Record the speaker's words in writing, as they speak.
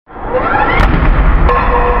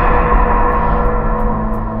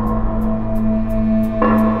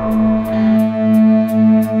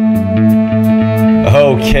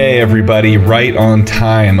everybody, right on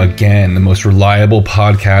time again. The most reliable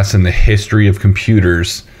podcast in the history of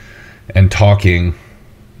computers and talking.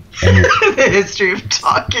 And the history of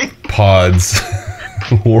talking. Pods,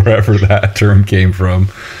 wherever that term came from.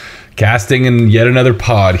 Casting in yet another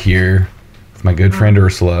pod here with my good friend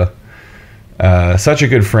Ursula. Such a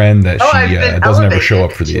good friend that she doesn't ever show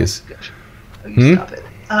up for these. Stop it.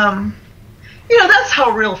 That's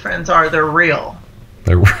how real friends are. They're real.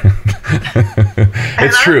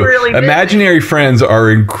 It's true. Really imaginary friends are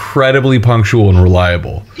incredibly punctual and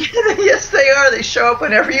reliable. Yes, they are. They show up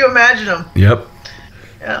whenever you imagine them. Yep.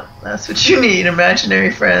 Yeah, that's what you need, imaginary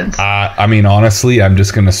friends. I mean, honestly, I'm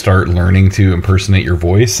just going to start learning to impersonate your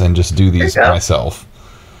voice and just do these myself.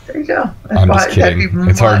 There you go. I'm just kidding.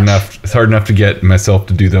 It's hard enough. It's hard enough to get myself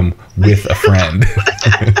to do them with a friend,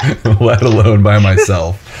 let alone by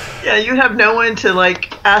myself. Yeah, you have no one to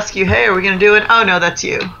ask you, hey, are we going to do it? Oh, no, that's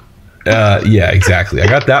you. Yeah, exactly. I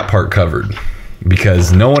got that part covered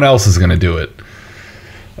because no one else is going to do it.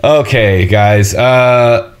 Okay, guys.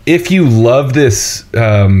 If you love this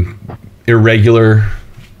irregular,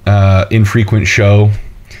 infrequent show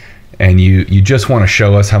and you just want to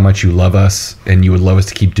show us how much you love us and you would love us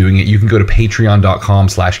to keep doing it, you can go to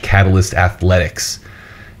patreon.com/catalystathletics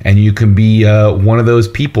and you can be one of those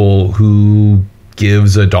people who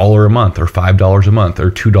gives $1 a month or $5 a month or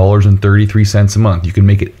 $2.33 a month. You can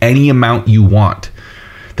make it any amount you want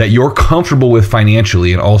that you're comfortable with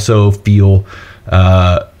financially and also feel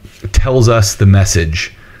tells us the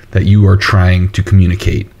message that you are trying to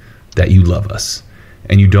communicate, that you love us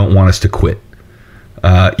and you don't want us to quit.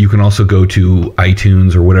 You can also go to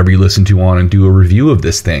iTunes or whatever you listen to on and do a review of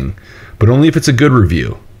this thing, but only if it's a good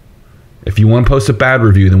review. If you want to post a bad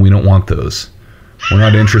review, then we don't want those. We're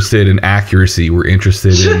not interested in accuracy. We're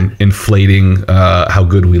interested in inflating how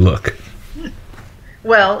good we look.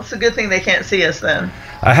 Well, it's a good thing they can't see us then.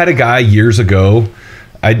 I had a guy years ago.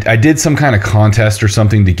 I did some kind of contest or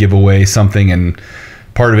something to give away something, and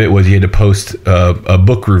part of it was you had to post a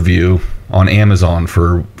book review on Amazon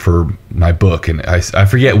for my book, and I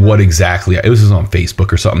forget what exactly. It was on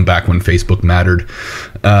Facebook or something back when Facebook mattered.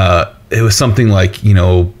 It was something like,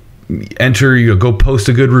 go post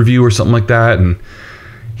a good review or something like that, and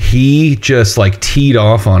he just teed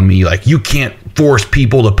off on me you can't force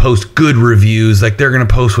people to post good reviews, they're gonna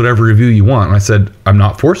post whatever review you want. And I said, I'm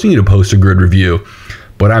not forcing you to post a good review,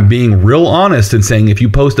 but I'm being real honest and saying if you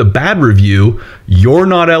post a bad review, you're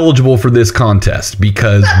not eligible for this contest,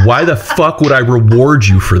 because why the fuck would I reward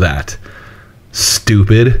you for that?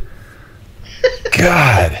 Stupid.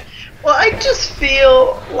 God. Well, I just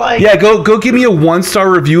feel like... Yeah, go give me a 1-star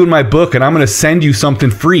review in my book, and I'm going to send you something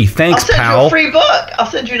free. Thanks, pal. I'll send you a free book. I'll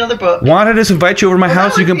send you another book. Why don't I just invite you over to my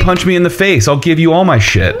house so you can punch me in the face? I'll give you all my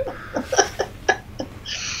shit.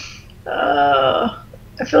 I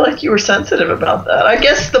feel like you were sensitive about that. I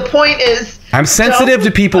guess the point is... I'm sensitive to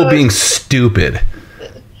people being stupid.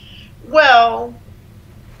 Well...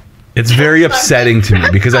 It's very upsetting to me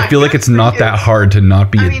because I feel like it's not that hard to not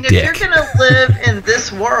be a dick. If you're going to live in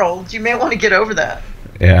this world, you may want to get over that.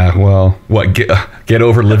 Yeah, well, what, get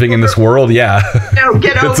over living in this world? Yeah. No,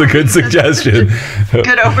 get over. That's a good suggestion.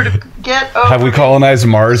 Get over. Have we colonized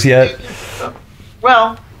Mars yet?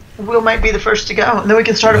 Well, we might be the first to go, and then we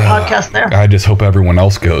can start a podcast there. I just hope everyone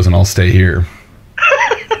else goes, and I'll stay here.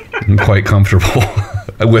 I'm quite comfortable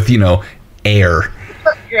with, air.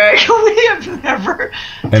 Greg, we have never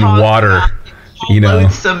and water,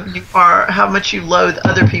 how much you loathe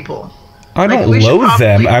other people. I don't loathe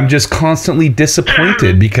them. I'm just constantly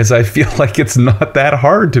disappointed because I feel like it's not that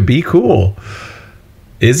hard to be cool.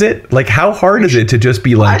 Is it? How hard is it to just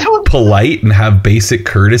be polite and have basic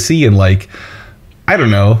courtesy and I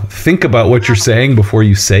don't know, think about what you're saying before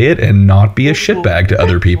you say it and not be a shitbag to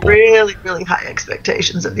other people. Really, really high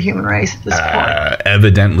expectations of the human race at this point.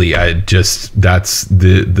 Evidently, that's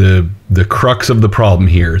the crux of the problem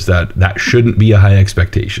here is that shouldn't be a high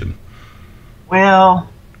expectation. Well,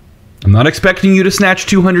 I'm not expecting you to snatch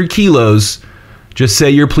 200 kilos. Just say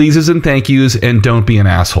your pleases and thank yous and don't be an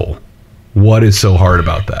asshole. What is so hard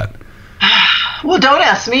about that? Well, don't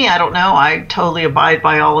ask me. I don't know. I totally abide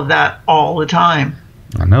by all of that all the time.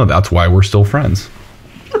 I know. That's why we're still friends.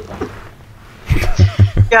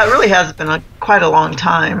 Yeah, it really has been quite a long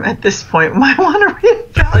time at this point. We might want to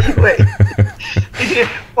reevaluate.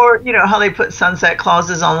 Or, how they put sunset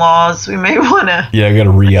clauses on laws. We may want to... Yeah, we got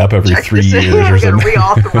to re-up every 3 years or something. We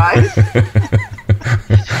got to reauthorize.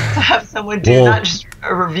 To have someone do not just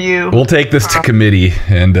a review. We'll take this to committee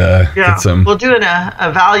and get some... We'll do an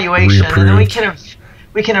evaluation. And then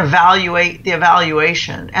we can evaluate the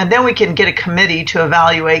evaluation. And then we can get a committee to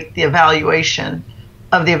evaluate the evaluation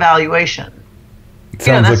of the evaluation.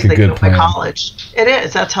 Sounds like a good plan. College. It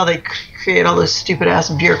is. That's how they create all those stupid ass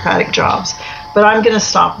bureaucratic jobs. But I'm going to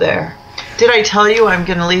stop there. Did I tell you I'm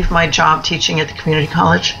going to leave my job teaching at the community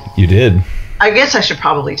college? You did. I guess I should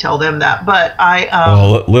probably tell them that, but I...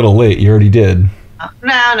 well, a little late. You already did.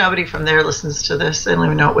 Nah, nobody from there listens to this. They don't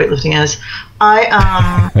even know what weightlifting is.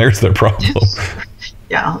 There's their problem.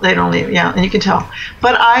 Yeah, they don't even... Yeah, and you can tell.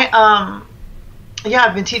 But I've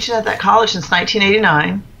been teaching at that college since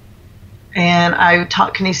 1989. And I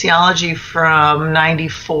taught kinesiology from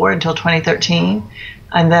 94 until 2013.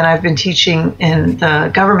 And then I've been teaching in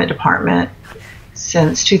the government department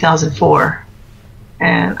since 2004.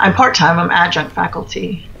 And I'm part-time. I'm adjunct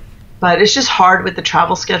faculty. But it's just hard with the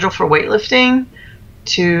travel schedule for weightlifting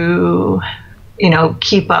to,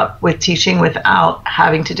 keep up with teaching without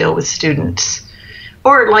having to deal with students.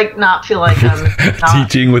 Or, not feel like I'm not...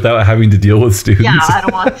 Teaching without having to deal with students. Yeah, I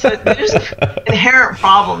don't want to. There's an inherent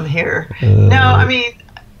problem here. No, I mean,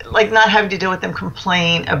 not having to deal with them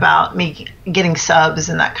complain about me getting subs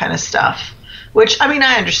and that kind of stuff. Which, I mean,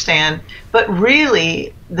 I understand. But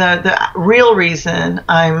really, the real reason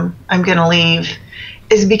I'm going to leave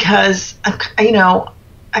is because,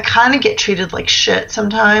 I kind of get treated like shit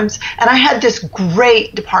sometimes. And I had this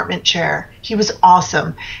great department chair. He was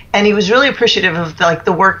awesome. And he was really appreciative of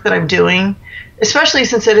the work that I'm doing, especially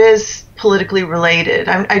since it is politically related.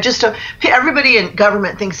 I just don't, everybody in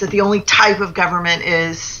government thinks that the only type of government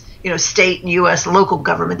is, state and U.S. local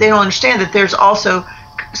government. They don't understand that there's also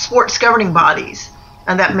sports governing bodies,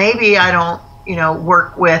 and that maybe I don't,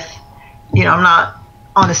 work with, I'm not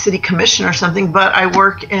on a city commission or something, but I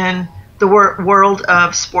work in the world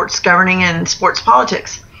of sports governing and sports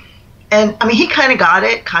politics. And I mean, he kind of got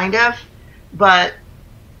it, but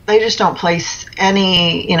they just don't place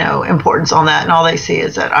any, importance on that. And all they see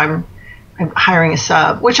is that I'm hiring a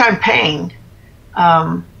sub, which I'm paying.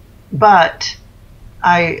 But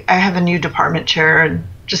I have a new department chair, and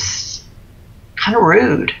just kind of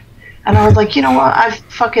rude. And I was like, you know what? I've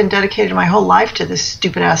fucking dedicated my whole life to this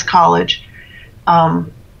stupid ass college.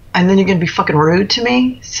 And then you're going to be fucking rude to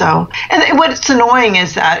me. So, and what's annoying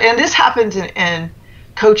is that, and this happens in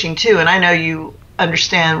coaching too, and I know you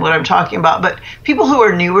understand what I'm talking about, but people who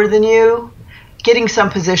are newer than you getting some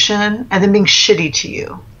position and then being shitty to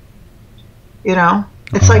you.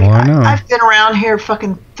 It's I've been around here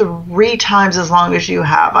fucking 3 times as long as you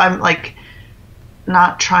have. I'm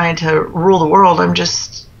not trying to rule the world. I'm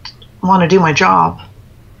just want to do my job.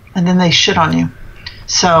 And then they shit on you.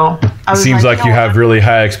 So I was seems like you have really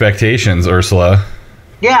high expectations, Ursula.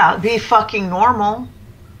 Yeah, be fucking normal.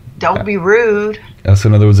 Don't be rude. So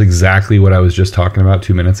that was exactly what I was just talking about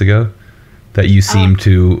 2 minutes ago. That you seem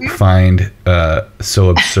to find so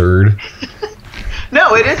absurd.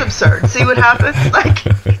 No, it is absurd. See what happens?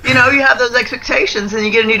 You have those expectations, and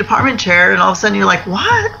you get a new department chair, and all of a sudden you're like,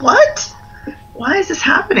 what? Why is this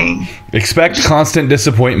happening? Expect constant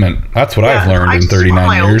disappointment. That's what I've learned in 39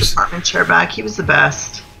 my years. Old department chair back. He was the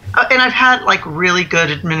best. And I've had really good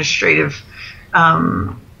administrative,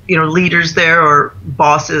 leaders there, or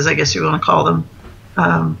bosses, I guess you want to call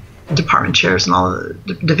them, department chairs and all of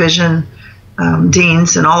the division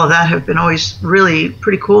deans and all of that have been always really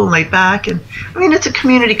pretty cool and laid back. And I mean, it's a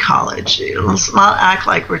community college. Let's not act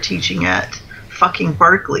like we're teaching at fucking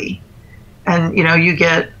Berkeley. And you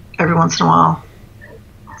get every once in a while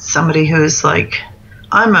somebody who's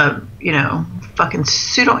I'm a fucking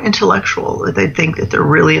pseudo intellectual. They think that they're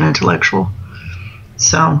really an intellectual.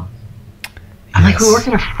 So I'm we work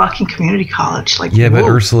at a fucking community college. Yeah, whoa. But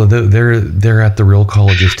Ursula, they're at the real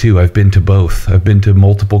colleges too. I've been to both. I've been to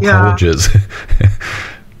multiple colleges.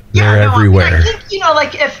 They're everywhere. I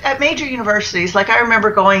think, if at major universities, I remember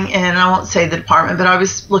going in, and I won't say the department, but I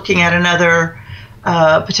was looking at another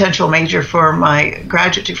potential major for my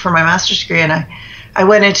master's degree, and I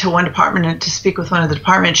went into one department to speak with one of the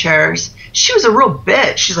department chairs. She was a real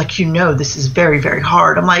bitch. She's like, this is very, very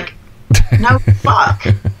hard. I'm like, no, fuck.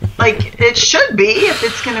 It should be, if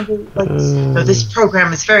it's going to be this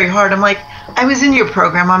program is very hard. I'm like, I was in your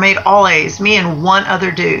program. I made all A's, me and one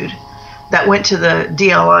other dude that went to the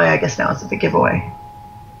DLI. I guess now it's a big giveaway.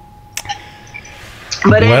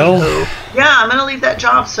 But anywho, I'm going to leave that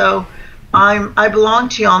job. So I belong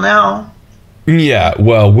to y'all now. Yeah,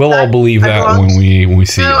 well, we'll all believe that when we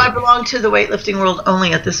see it. No, I belong to the weightlifting world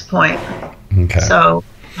only at this point. Okay. So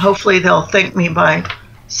hopefully they'll thank me by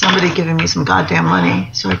somebody giving me some goddamn money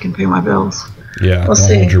so I can pay my bills. Yeah, we'll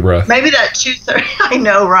see. Hold your breath. Maybe that 2:30. I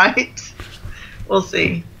know, right? We'll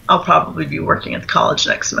see. I'll probably be working at the college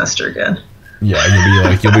next semester again.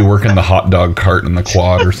 Yeah, you'll be working the hot dog cart in the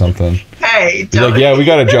quad or something. Hey, you're yeah, we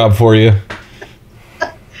got a job for you.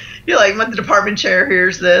 You're when the department chair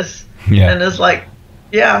hears this, and is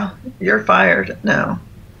Yeah, you're fired. No,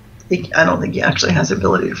 I don't think he actually has the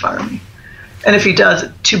ability to fire me. And if he does,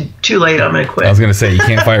 too late. I'm going to quit. I was going to say, you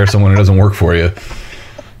can't fire someone who doesn't work for you.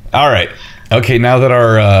 All right. Okay, now that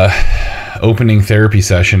our opening therapy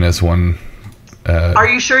session is one... Are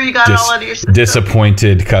you sure you got all out of your system?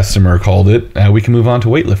 Disappointed customer called it. We can move on to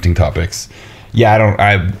weightlifting topics.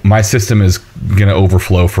 Yeah, my system is going to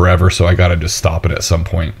overflow forever, so I got to just stop it at some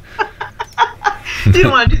point. You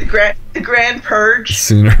didn't want to do the grand purge?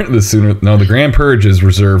 The grand purge is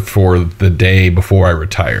reserved for the day before I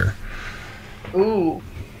retire. Ooh.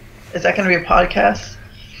 Is that going to be a podcast?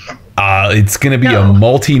 It's going to be a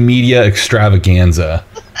multimedia extravaganza.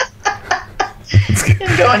 It's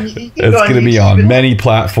going to be on many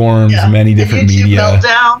platforms, many different media.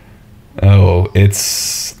 Meltdown. Oh,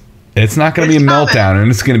 it's not going to be a meltdown, and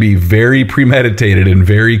it's going to be very premeditated and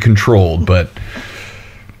very controlled, but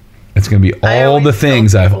it's going to be all the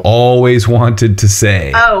things I've always wanted to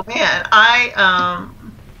say. Oh man,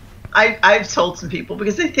 I've told some people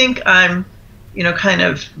because they think I'm, kind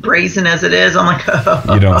of brazen as it is. I'm like,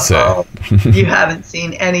 oh, you don't say. You haven't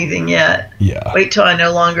seen anything yet. Yeah. Wait till I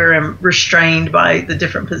no longer am restrained by the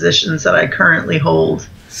different positions that I currently hold.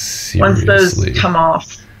 Seriously. Once those come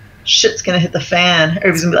off, shit's gonna hit the fan.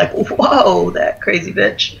 Everybody's gonna be like, whoa, that crazy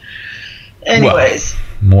bitch. Anyways. Well,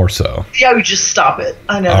 more so. Yeah, we just stop it.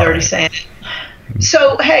 I know they're already saying it.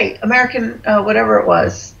 So, hey, American, whatever it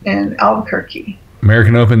was, in Albuquerque.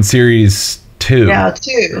 American Open Series 2. Yeah,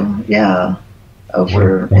 2. Yeah.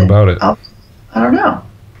 Over. What about it? I don't know.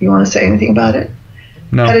 You want to say anything about it?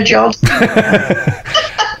 No. How did y'all?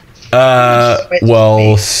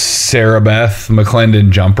 Well, Sarah Beth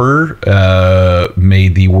McClendon Jumper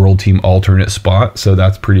made the world team alternate spot, so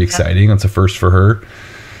that's pretty exciting. That's a first for her.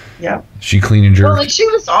 Yeah. She clean and jerked. Well, she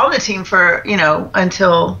was on the team for,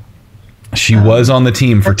 until... She was on the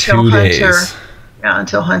team for 2 days. Yeah,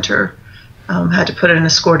 until Hunter had to put in a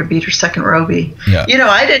score to beat her second Roby. Yeah.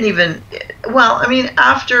 I didn't even... Well,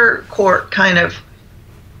 after court kind of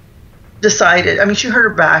decided... she heard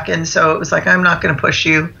her back, and so it was like, I'm not going to push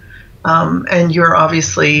you. And you're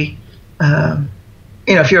obviously...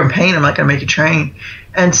 if you're in pain, I'm not going to make you train.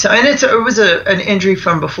 And so, and it was an injury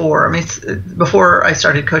from before. It's before I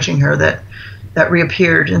started coaching her that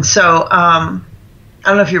reappeared. And so, I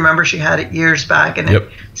don't know if you remember, she had it years back, and it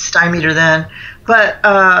stymied her then. But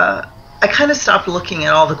I kind of stopped looking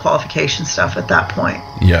at all the qualification stuff at that point.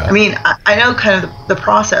 Yeah. I know kind of the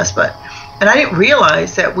process, and I didn't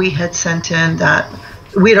realize that we had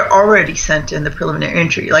already sent in the preliminary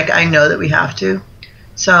entry. Like, I know that we have to.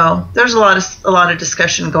 So there's a lot of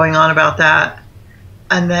discussion going on about that.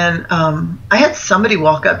 And then I had somebody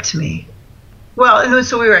walk up to me. Well, and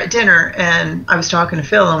so we were at dinner, and I was talking to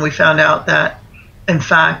Phil, and we found out that, in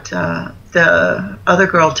fact, the other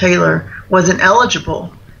girl, Taylor, wasn't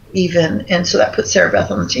eligible even, and so that put Sarah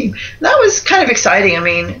Beth on the team. And that was kind of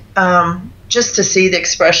exciting. Just to see the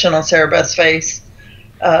expression on Sarah Beth's face,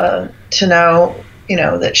 to know,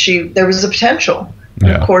 that there was a potential. Yeah.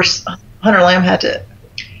 And of course, Hunter Lamb had to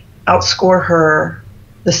outscore her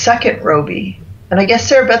the second Roby. And I guess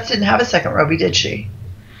Sarah Beth didn't have a second Roby, did she?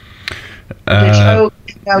 No,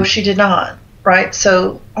 she did not. Right?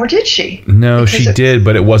 So, or did she? No, she did,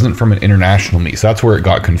 but it wasn't from an international meet. So that's where it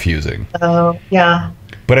got confusing. Oh, yeah.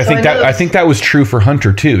 But I think that was true for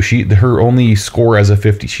Hunter too. Her only score as a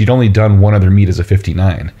 50. She'd only done one other meet as a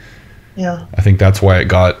 59. Yeah. I think that's why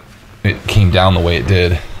it came down the way it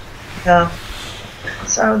did. Yeah.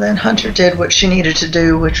 So then Hunter did what she needed to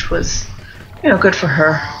do, which was, good for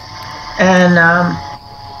her. And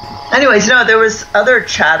anyways, there was other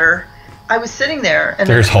chatter. I was sitting there, and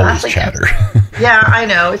there's always chatter. Yeah, I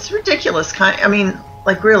know, it's ridiculous.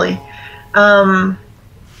 Really. And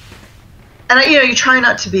you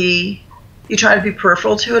try to be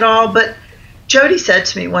peripheral to it all. But Jody said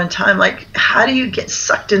to me one time, like, how do you get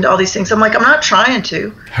sucked into all these things? I'm like, I'm not trying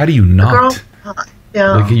to. How do you not?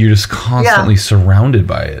 Yeah. Like, you're just constantly surrounded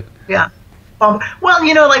by it. Yeah. Well,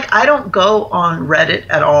 I don't go on Reddit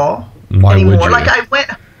at all Why anymore. Would you? Like, I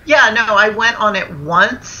went on it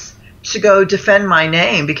once to go defend my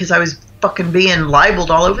name because I was fucking being libeled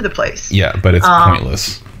all over the place. Yeah, but it's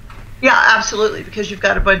pointless. Yeah, absolutely, because you've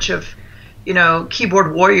got a bunch of,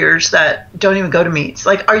 keyboard warriors that don't even go to meets.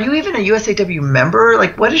 Like, are you even a USAW member?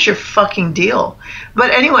 Like, what is your fucking deal? But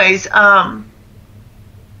anyways, so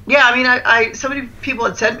many people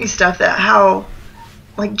had sent me stuff that how,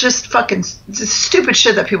 like, just fucking stupid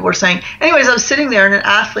shit that people were saying. Anyways, I was sitting there, and an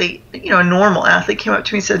athlete, a normal athlete, came up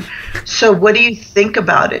to me and said, so what do you think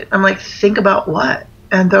about it? I'm like, think about what?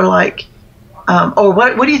 And they're like,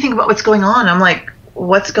 what do you think about what's going on? I'm like,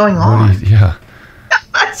 what's going on? Yeah.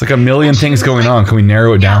 I It's like a million things going on. Can we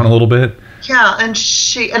narrow it down a little bit? Yeah,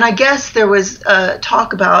 and I guess there was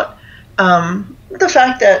talk about the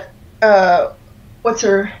fact that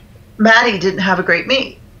Maddie didn't have a great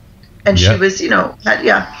meet, and she was,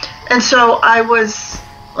 and so I was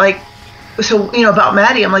like, about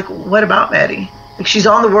Maddie, I'm like, what about Maddie? Like, she's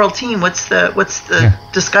on the world team. What's the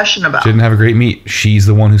discussion about? She didn't have a great meet. She's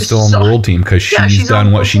the one who's still on the world team because she's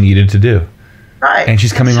done what she needed to do. Right. And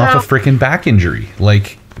she's coming off a freaking back injury.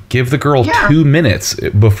 Like, give the girl 2 minutes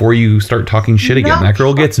before you start talking shit again. That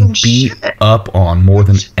girl gets beat up on more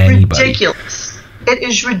than anybody. Ridiculous. It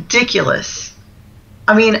is ridiculous.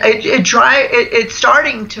 I mean, it's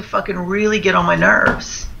starting to fucking really get on my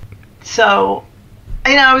nerves. So,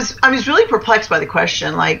 I was really perplexed by the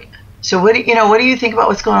question. Like, so what do you think about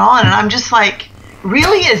what's going on? And I'm just like,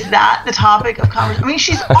 really, is that the topic of conversation? I mean,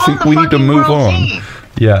 she's on the fucking world team.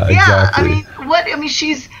 Yeah, exactly. I mean,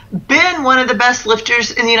 she's been one of the best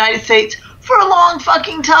lifters in the United States for a long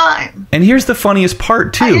fucking time. And here's the funniest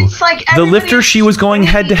part too. It's like the lifter she was going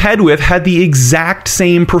head to head with had the exact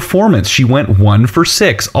same performance. She went 1 for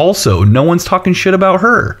 6. Also, no one's talking shit about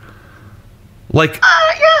her. Like,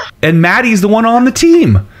 and Maddie's the one on the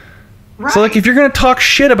team. Right. So, like, if you're going to talk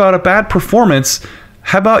shit about a bad performance,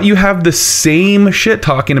 how about you have the same shit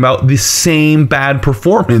talking about the same bad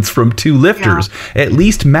performance from 2 lifters? Yeah. At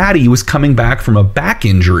least Maddie was coming back from a back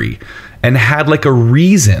injury and had like a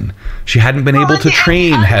reason. She hadn't been able to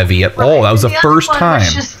train heavy at all. That was the first time.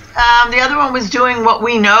 The other one was doing what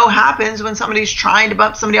we know happens when somebody's trying to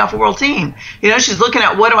bump somebody off a world team. She's looking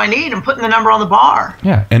at what do I need and putting the number on the bar.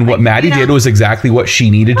 Yeah, and what Maddie did was exactly what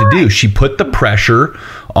she needed to do. She put the pressure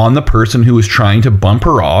on the person who was trying to bump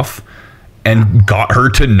her off and got her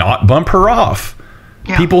to not bump her off.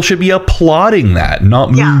 Yeah. People should be applauding that, not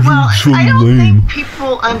I don't think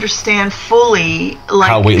people understand fully like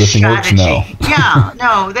how weightlifting works. No.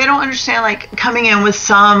 No, they don't understand like coming in with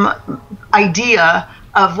some idea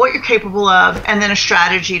of what you're capable of and then a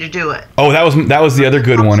strategy to do it. Oh, that was the other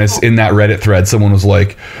good one. Is in that Reddit thread, someone was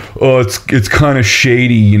like, "Oh, it's kind of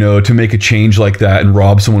shady, to make a change like that and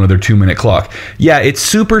rob someone of their 2-minute clock." Yeah, it's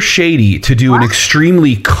super shady to do an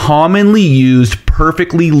extremely commonly used,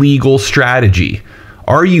 perfectly legal strategy.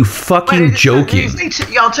 Are you fucking joking?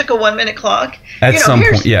 Y'all took a 1-minute clock? At some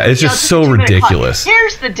point, yeah. It's just so ridiculous.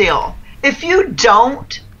 Here's the deal. If you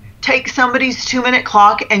don't take somebody's 2-minute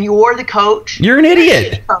clock and you're the coach, you're an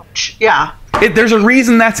idiot. Coach. Yeah. There's a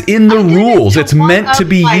reason that's in the rules. It's meant to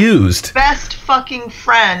be used. Best fucking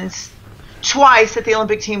friends twice at the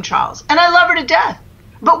Olympic team trials. And I love her to death.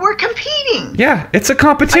 But we're competing. Yeah, it's a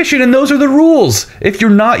competition and those are the rules. If you're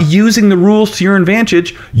not using the rules to your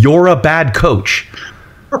advantage, you're a bad coach.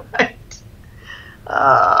 Right.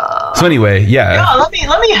 So anyway, let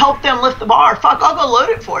me help them lift the bar. Fuck, I'll go load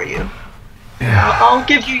it for you. Yeah. I'll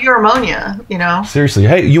give you your ammonia. Seriously,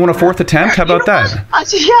 hey, you want a 4th attempt? How about that?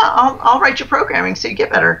 I'll write your programming so you get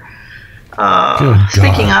better.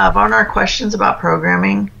 Speaking of, aren't our questions about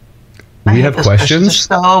programming? We have questions?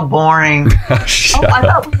 So boring. I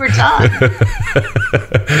thought we were done.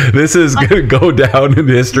 This is going to go down in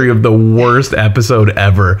the history of the worst episode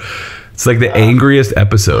ever. It's like the angriest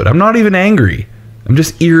episode. I'm not even angry. I'm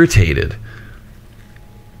just irritated.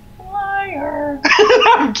 Liar.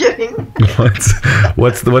 I'm kidding.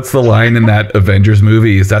 What's the line in that Avengers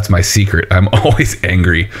movie? Is that's my secret. I'm always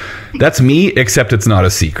angry. That's me, except it's not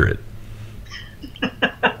a secret.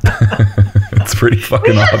 It's pretty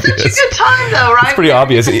fucking obvious. Such a good time, though, right? It's pretty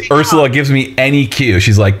obvious. Ursula gives me any cue.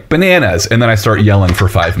 She's like, bananas. And then I start yelling for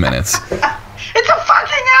 5 minutes. It's a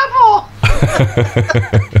fucking apple.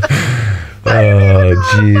 Oh,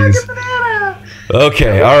 jeez.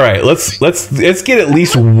 Okay, all right. Let's get at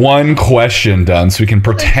least one question done so we can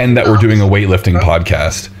pretend that we're doing a weightlifting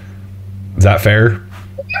podcast. Is that fair?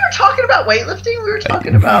 We were talking about weightlifting. We were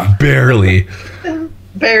talking about barely.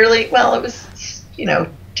 Well, it was,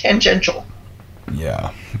 tangential.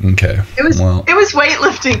 Yeah. Okay. It was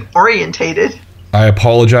weightlifting orientated. I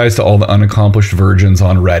apologize to all the unaccomplished virgins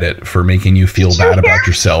on Reddit for making you feel bad about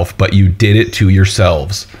yourself, but you did it to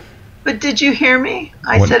yourselves. But did you hear me?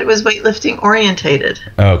 I said it was weightlifting orientated.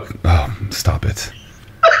 Oh, stop it.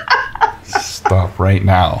 Stop right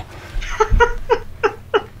now.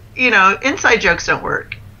 Inside jokes don't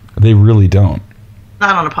work. They really don't.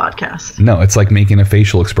 Not on a podcast. No, it's like making a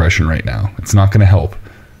facial expression right now. It's not going to help.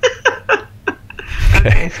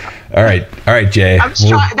 Okay. All right, Jay.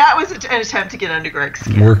 That was an attempt to get under Greg's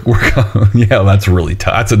skin. Yeah, that's really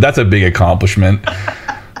tough. That's a big accomplishment.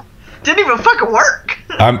 Didn't even fucking work.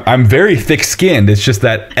 I'm very thick-skinned. It's just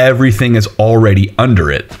that everything is already under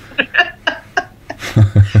it.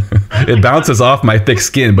 It bounces off my thick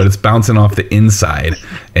skin, but it's bouncing off the inside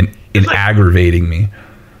and aggravating me.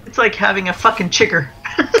 It's like having a fucking chigger.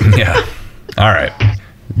 Yeah. All right.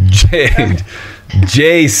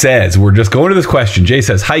 Jay says, we're just going to this question. Jay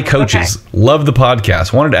says, hi, coaches. Okay. Love the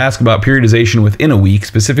podcast. Wanted to ask about periodization within a week,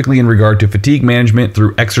 specifically in regard to fatigue management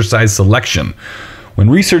through exercise selection. When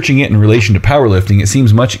researching it in relation to powerlifting, it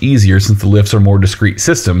seems much easier since the lifts are more discrete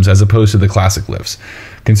systems as opposed to the classic lifts.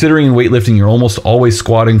 Considering in weightlifting you're almost always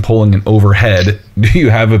squatting, pulling, and overhead, do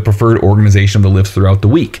you have a preferred organization of the lifts throughout the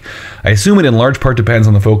week? I assume it in large part depends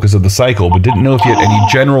on the focus of the cycle, but didn't know if you had any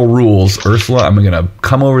general rules. Ursula, I'm going to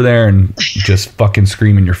come over there and just fucking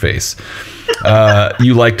scream in your face.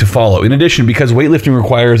 You like to follow. In addition, because weightlifting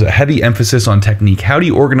requires a heavy emphasis on technique, how do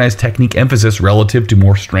you organize technique emphasis relative to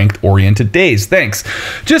more strength-oriented days? Thanks.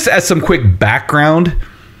 Just as some quick background,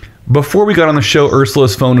 before we got on the show,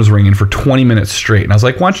 Ursula's phone was ringing for 20 minutes straight. And I was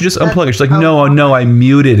like, why don't you just unplug it? She's like, no, I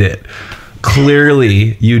muted it.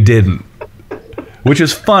 Clearly, you didn't. Which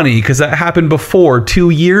is funny because that happened before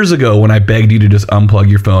 2 years ago when I begged you to just unplug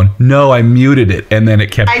your phone. No, I muted it, and then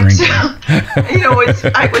it kept ringing. You know,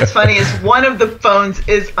 what's funny is one of the phones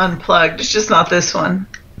is unplugged. It's just not this one.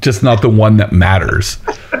 Just not the one that matters.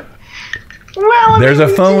 Well, there's a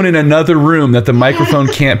phone in another room that the microphone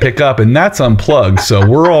can't pick up, and that's unplugged, so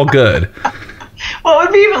we're all good. Well, it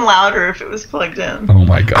would be even louder if it was plugged in. Oh,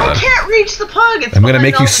 my God. I can't reach the plug. I'm going to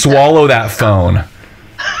make you swallow that phone.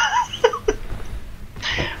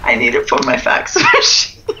 I need it for my fax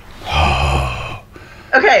machine.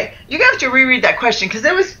 Okay, you have to reread that question because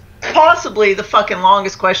it was possibly the fucking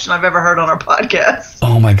longest question I've ever heard on our podcast.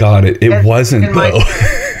 Oh, my God. It wasn't, though.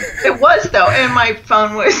 It was, though, and my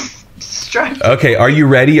phone was... Okay, are you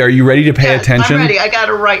ready? Are you ready to pay attention? I'm ready. I got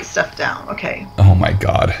to write stuff down. Okay. Oh my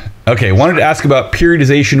God. Okay, wanted to ask about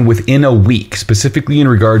periodization within a week, specifically in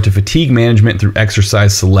regard to fatigue management through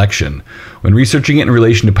exercise selection. When researching it in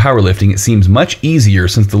relation to powerlifting, it seems much easier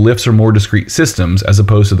since the lifts are more discrete systems as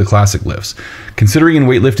opposed to the classic lifts. Considering in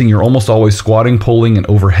weightlifting you're almost always squatting, pulling, and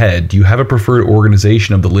overhead, do you have a preferred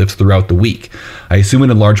organization of the lifts throughout the week? I assume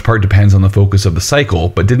it in large part depends on the focus of the cycle,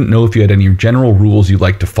 but didn't know if you had any general rules you'd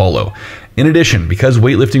like to follow. In addition, because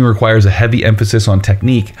weightlifting requires a heavy emphasis on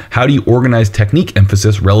technique, how do you organize technique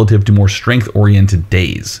emphasis relative to more strength-oriented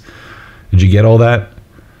days? Did you get all that?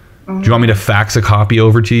 Mm-hmm. Do you want me to fax a copy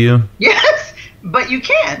over to you? Yes, but you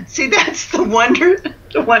can. See, that's the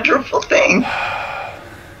wonderful thing.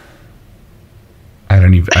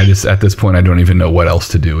 At this point, I don't even know what else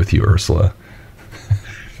to do with you, Ursula.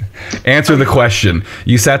 Answer the question.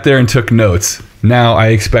 You sat there and took notes. Now I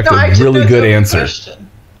expect a really good answer.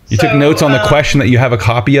 You took notes on the question that you have a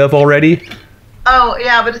copy of already? Oh,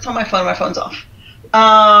 yeah, but it's on my phone. My phone's off.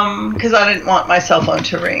 Because I didn't want my cell phone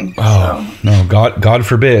to ring. Oh, so. No, God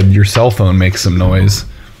forbid your cell phone makes some noise.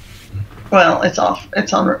 Well, it's off.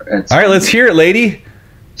 It's on. All right, let's hear it, lady.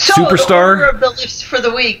 So, Superstar. The order of the lifts for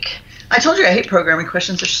the week. I told you I hate programming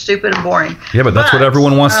questions. They're stupid and boring. Yeah, but that's what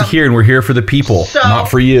everyone wants to hear, and we're here for the people, not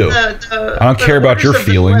for you. I don't care about your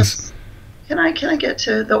feelings. Can I get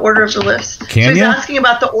to the order of the lifts? Can you? He's asking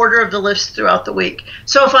about the order of the lifts throughout the week.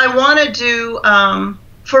 So if I want to do,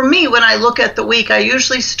 for me, when I look at the week, I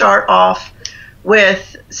usually start off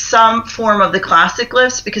with some form of the classic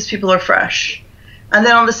lifts because people are fresh. And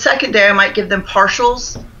then on the second day, I might give them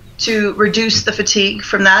partials to reduce the fatigue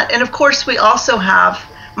from that. And of course, we also have,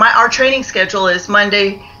 our training schedule is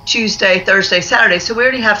Monday, Tuesday, Thursday, Saturday. So we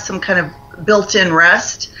already have some kind of built-in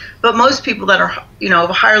rest. But most people that are, of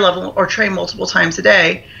a higher level or train multiple times a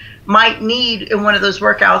day might need in one of those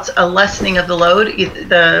workouts a lessening of the load,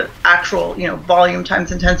 the actual, volume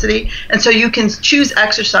times intensity. And so you can choose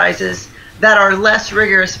exercises that are less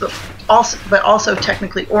rigorous, but also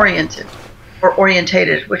technically oriented or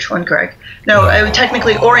orientated. Which one, Greg? No,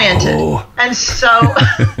 technically oriented. And so,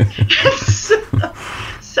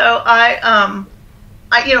 so I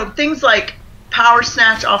things like power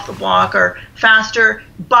snatch off the block or faster,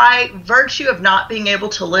 by virtue of not being able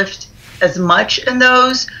to lift as much in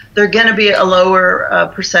those, they're going to be a lower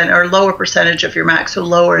percentage of your max, so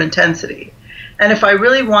lower intensity. And if I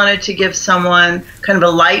really wanted to give someone kind of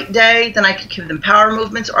a light day, then I could give them power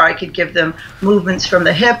movements, or I could give them movements from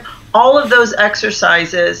the hip. All of those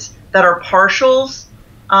exercises that are partials,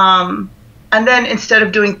 and then instead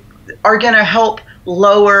of are going to help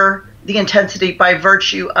lower the intensity by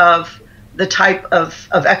virtue of the type of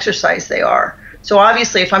exercise they are. So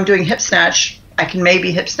obviously, if I'm doing hip snatch, I can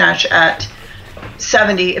maybe hip snatch at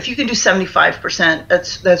 70. If you can do 75%,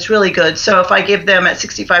 that's really good. So if I give them at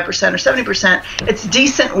 65% or 70%, it's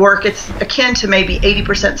decent work. It's akin to maybe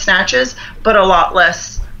 80% snatches, but a lot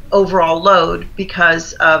less overall load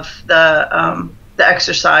because of the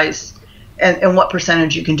exercise and what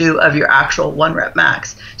percentage you can do of your actual 1 rep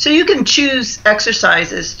max. So you can choose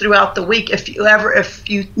exercises throughout the week if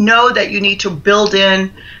you know that you need to build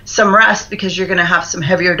in some rest because you're going to have some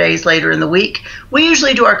heavier days later in the week. We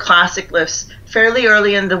usually do our classic lifts fairly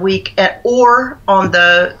early in the week or on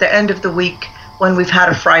the end of the week when we've had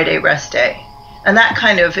a Friday rest day. And that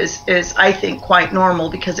kind of is I think, quite normal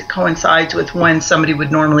because it coincides with when somebody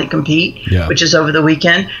would normally compete, which is over the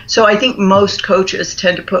weekend. So I think most coaches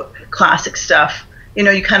tend to put classic stuff,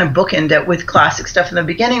 you kind of bookend it with classic stuff in the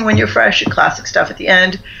beginning when you're fresh and classic stuff at the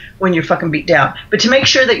end when you're fucking beat down. But to make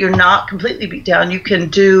sure that you're not completely beat down, you can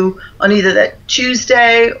do on either that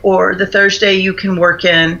Tuesday or the Thursday, you can work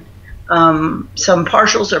in some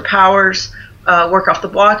partials or powers, work off the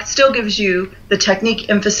block. It still gives you the technique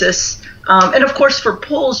emphasis. And of course, for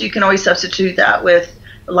pulls, you can always substitute that with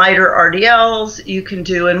lighter RDLs. You can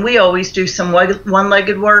do, and we always do some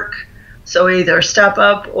one-legged work. So either a step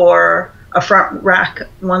up or a front rack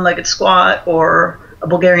one-legged squat or a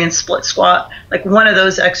Bulgarian split squat, like one of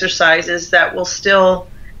those exercises that will still,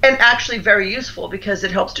 and actually very useful because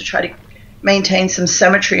it helps to try to maintain some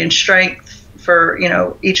symmetry and strength for,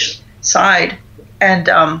 each side. And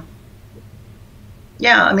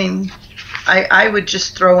I would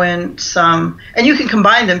just throw in some, and you can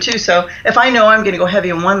combine them too. So if I know I'm going to go heavy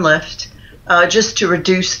in one lift, just to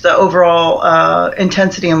reduce the overall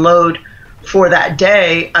intensity and load for that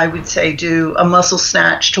day, I would say do a muscle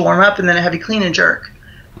snatch to warm up and then a heavy clean and jerk.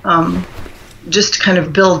 Just to kind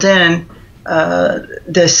of build in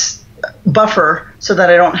this buffer so that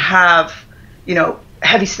I don't have,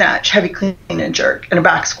 heavy snatch, heavy clean and jerk, and a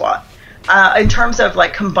back squat. In terms of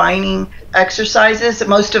like combining exercises,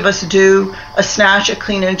 most of us do a snatch, a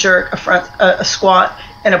clean and jerk, a squat,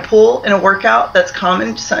 and a pull in a workout. That's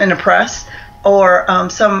common in a press, or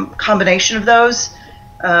some combination of those.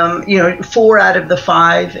 4 out of the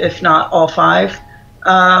 5, if not all 5.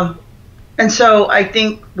 And so I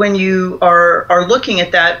think when you are looking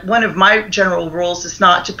at that, one of my general rules is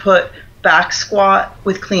not to put back squat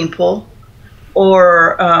with clean pull.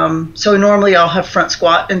 Or so normally I'll have front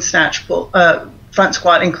squat and snatch pull, front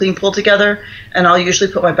squat and clean pull together, and I'll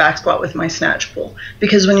usually put my back squat with my snatch pull,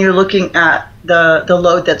 because when you're looking at the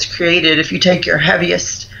load that's created, if you take your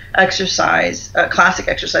heaviest exercise, classic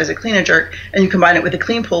exercise, a clean and jerk, and you combine it with a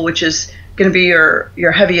clean pull, which is going to be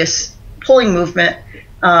your heaviest pulling movement,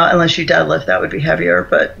 unless you deadlift, that would be heavier,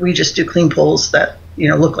 but we just do clean pulls that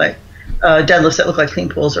look like deadlifts that look like clean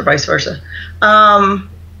pulls, or vice versa.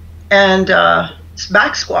 And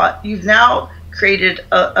back squat, you've now created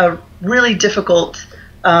a really difficult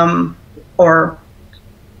or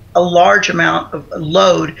a large amount of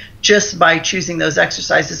load just by choosing those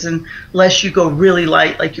exercises, unless you go really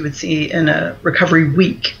light like you would see in a recovery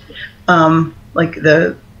week, like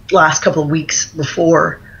the last couple of weeks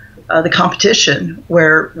before the competition,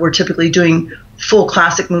 where we're typically doing full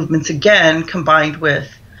classic movements again combined with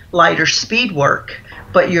lighter speed work,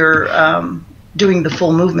 but you're doing the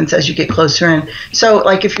full movements as you get closer in. So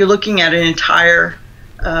like if you're looking at an entire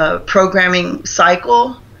programming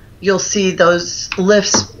cycle, you'll see those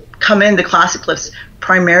lifts come in, the classic lifts,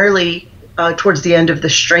 primarily towards the end of the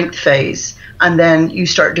strength phase, and then you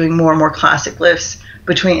start doing more and more classic lifts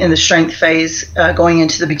in the strength phase, going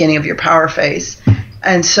into the beginning of your power phase.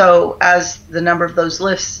 And so as the number of those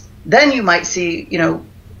lifts, then you might see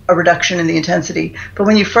a reduction in the intensity. But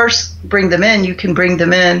when you first bring them in, you can bring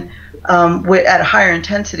them in at a higher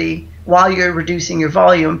intensity while you're reducing your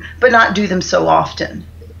volume, but not do them so often.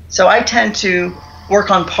 So I tend to work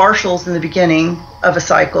on partials in the beginning of a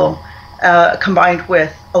cycle, combined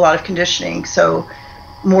with a lot of conditioning. So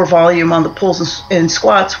more volume on the pulls and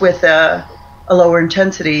squats with a lower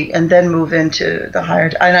intensity, and then move into the higher.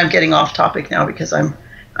 And I'm getting off topic now because I'm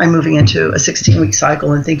moving into a 16-week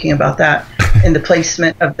cycle and thinking about that in the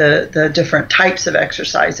placement of the different types of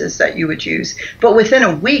exercises that you would use. But within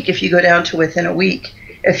a week, if you go down to within a week,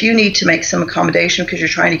 if you need to make some accommodation because you're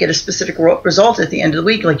trying to get a specific result at the end of the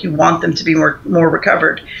week, like you want them to be more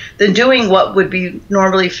recovered, then doing what would be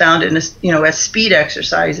normally found in as speed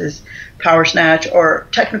exercises, power snatch, or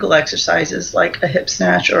technical exercises like a hip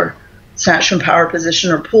snatch or snatch from power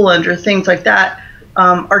position or pull under, things like that,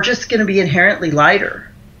 are just going to be inherently lighter.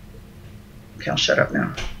 Okay, I'll shut up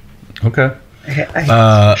now. Okay. I hate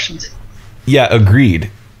questions. Yeah,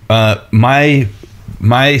 agreed.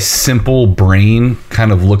 My simple brain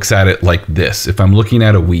kind of looks at it like this. If I'm looking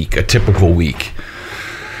at a typical week,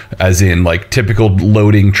 as in like typical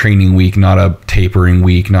loading training week, not a tapering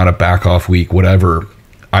week, not a back off week, whatever,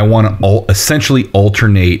 I want to essentially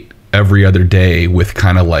alternate every other day with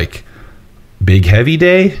kind of like big heavy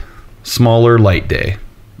day, smaller light day.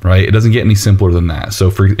 right? It doesn't get any simpler than that.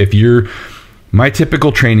 So my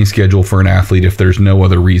typical training schedule for an athlete, if there's no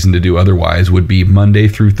other reason to do otherwise, would be Monday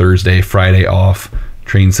through Thursday, Friday off,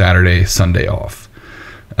 train Saturday, Sunday off.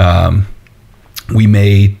 We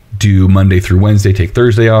may do Monday through Wednesday, take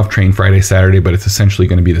Thursday off, train Friday, Saturday, but it's essentially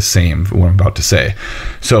going to be the same for what I'm about to say.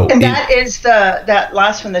 So, and that is that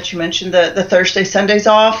last one that you mentioned, the Thursday, Sundays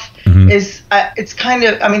off, is it's kind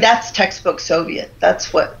of, I mean, that's textbook Soviet.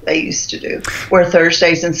 That's what they used to do, where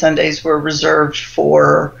Thursdays and Sundays were reserved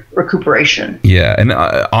for recuperation. Yeah, and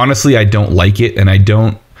honestly, I don't like it, and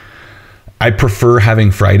I prefer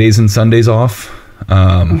having Fridays and Sundays off,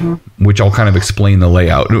 which I'll kind of explain the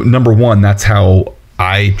layout. Number one, that's how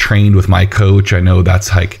I trained with my coach. I know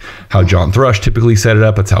that's like how John Thrush typically set it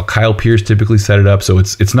up. That's how Kyle Pierce typically set it up. So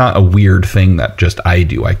it's not a weird thing that just I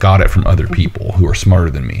do. I got it from other people who are smarter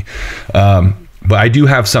than me. But I do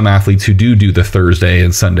have some athletes who do the Thursday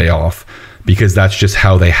and Sunday off because that's just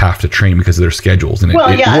how they have to train because of their schedules. And it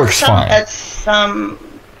works fine. At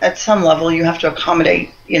some level, you have to accommodate,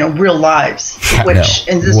 real lives, which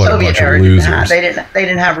in the what Soviet era they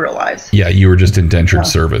didn't have real lives. Yeah, you were just indentured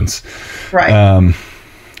servants, right?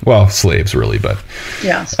 Well, slaves really, but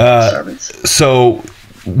yeah, servants. So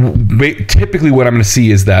typically, what I'm going to see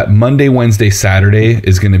is that Monday, Wednesday, Saturday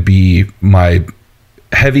is going to be my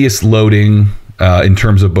heaviest loading in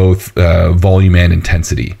terms of both volume and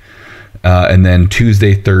intensity, and then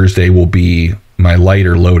Tuesday, Thursday will be my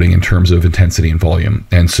lighter loading in terms of intensity and volume.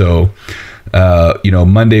 And so,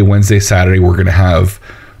 Monday, Wednesday, Saturday, we're going to have,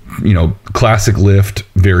 classic lift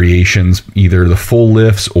variations, either the full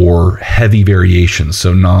lifts or heavy variations.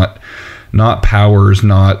 So not powers,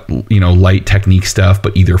 not, light technique stuff,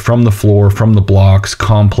 but either from the floor, from the blocks,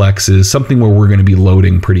 complexes, something where we're going to be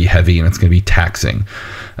loading pretty heavy and it's going to be taxing.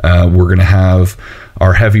 We're going to have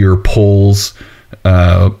our heavier pulls,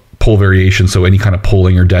 pull variation, so any kind of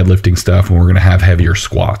pulling or deadlifting stuff, and we're going to have heavier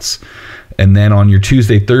squats. And then on your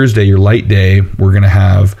Tuesday, Thursday, your light day, we're going to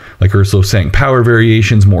have, like Ursula was saying, power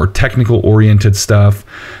variations, more technical oriented stuff.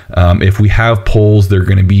 If we have pulls, they're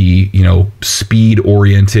going to be, speed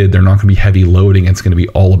oriented. They're not going to be heavy loading. It's going to be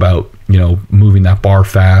all about, moving that bar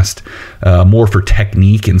fast, more for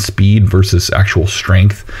technique and speed versus actual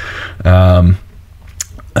strength.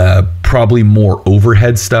 Probably more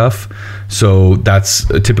overhead stuff. So that's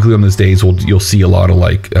typically on those days you'll see a lot of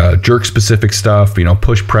like jerk specific stuff,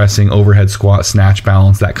 push pressing, overhead squat, snatch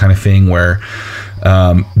balance, that kind of thing, where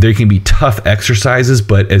they can be tough exercises,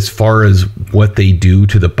 but as far as what they do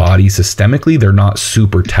to the body systemically, they're not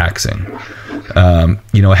super taxing.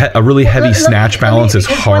 A really heavy snatch balance is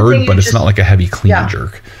hard, but it's not like a heavy clean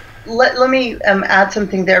jerk. Let me add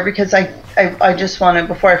something there, because I just want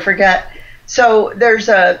to, before I forget. So there's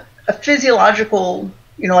a physiological,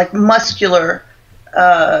 like muscular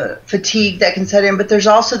fatigue that can set in, but there's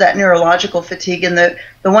also that neurological fatigue. And the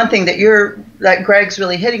one thing that Greg's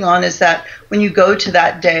really hitting on is that when you go to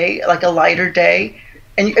that day, like a lighter day,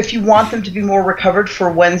 and if you want them to be more recovered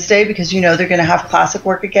for Wednesday, because they're going to have classic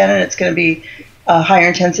work again and it's going to be higher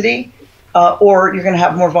intensity, or you're going to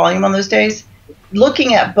have more volume on those days,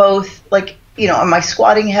 looking at both, like, am I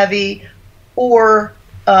squatting heavy, or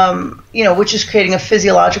which is creating a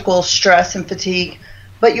physiological stress and fatigue.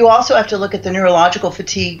 But you also have to look at the neurological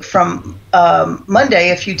fatigue from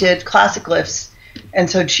Monday if you did classic lifts. And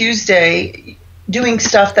so Tuesday, doing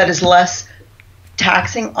stuff that is less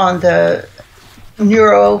taxing on the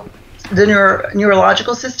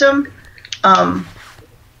neurological system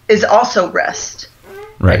is also rest.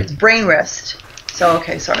 Right. It's brain rest. So,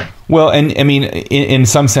 okay, sorry. Well, and I mean, in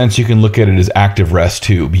some sense, you can look at it as active rest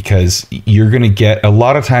too, because you're going to get, a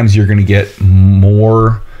lot of times you're going to get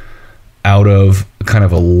more out of kind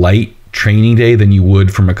of a light training day than you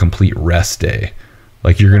would from a complete rest day.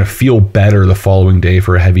 Like, you're going to feel better the following day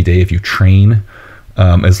for a heavy day if you train,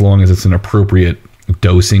 as long as it's an appropriate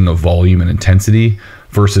dosing of volume and intensity,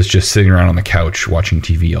 versus just sitting around on the couch watching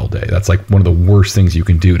TV all day. That's like one of the worst things you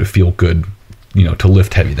can do to feel good, to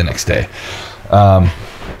lift heavy the next day.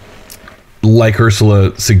 Like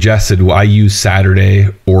Ursula suggested, I use Saturday,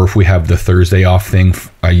 or if we have the Thursday off thing,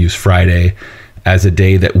 I use Friday as a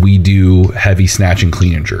day that we do heavy snatch and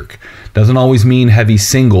clean and jerk. Doesn't always mean heavy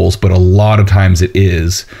singles, but a lot of times it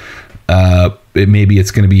is. Maybe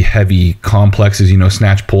it's going to be heavy complexes,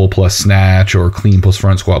 snatch pull plus snatch, or clean plus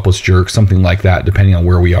front squat plus jerk, something like that, depending on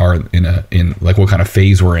where we are in like what kind of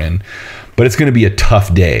phase we're in. But it's going to be a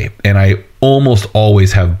tough day, and I almost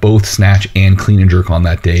always have both snatch and clean and jerk on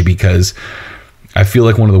that day, because I feel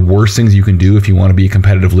like one of the worst things you can do if you want to be a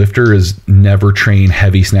competitive lifter is never train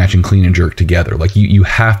heavy snatch and clean and jerk together. Like, you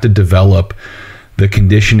have to develop the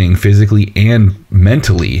conditioning physically and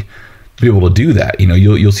mentally be able to do that.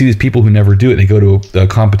 You'll see these people who never do it. They go to a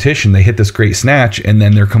competition, they hit this great snatch, and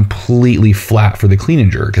then they're completely flat for the clean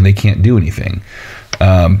and jerk, and they can't do anything.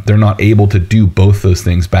 They're not able to do both those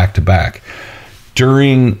things back to back.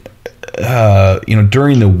 During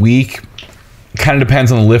the week, kind of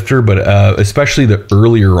depends on the lifter, but especially the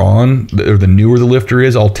earlier on, or the newer the lifter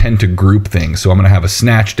is, I'll tend to group things. So I'm going to have a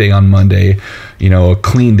snatch day on Monday, a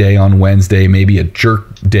clean day on Wednesday, maybe a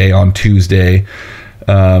jerk day on Tuesday.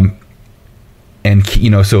 So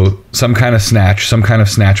some kind of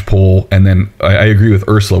snatch pull. And then I agree with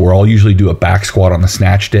Ursula, where I'll usually do a back squat on the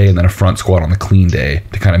snatch day and then a front squat on the clean day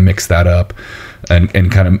to kind of mix that up and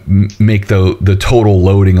kind of make the total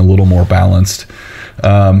loading a little more balanced.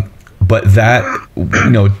 But that,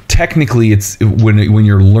 technically it's when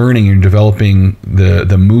you're learning and developing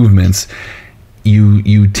the movements,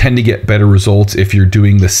 you tend to get better results if you're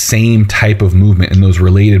doing the same type of movement and those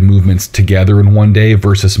related movements together in one day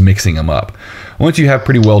versus mixing them up. Once you have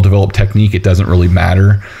pretty well developed technique, it doesn't really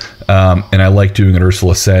matter. And I like doing what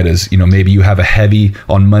Ursula said is, maybe you have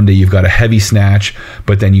on Monday, you've got a heavy snatch,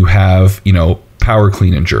 but then you have, power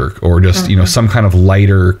clean and jerk, or just some kind of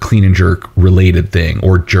lighter clean and jerk related thing,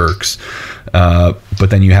 or jerks, but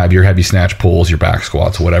then you have your heavy snatch pulls, your back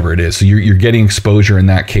squats, whatever it is. So you're getting exposure in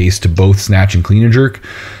that case to both snatch and clean and jerk,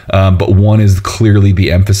 but one is clearly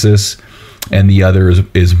the emphasis and the other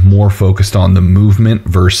is more focused on the movement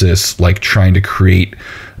versus like trying to create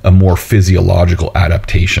a more physiological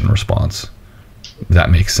adaptation response.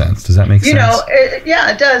 That makes sense. Does that make sense?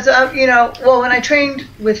 Yeah, it does. Well, when I trained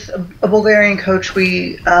with a Bulgarian coach,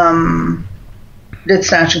 we did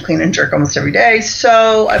snatch and clean and jerk almost every day.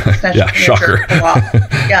 So I put snatch and clean and jerk a lot.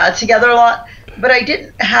 Yeah, together a lot. But I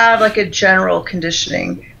didn't have like a general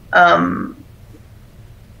conditioning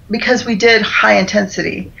because we did high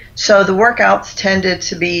intensity. So the workouts tended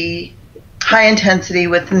to be high intensity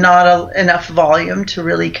with not enough volume to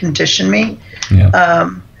really condition me.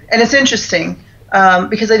 Yeah. And it's interesting.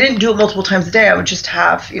 Because I didn't do it multiple times a day. I would just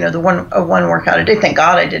have, the one workout a day. Thank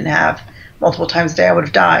God I didn't have multiple times a day. I would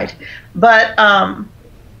have died. But I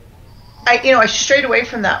strayed away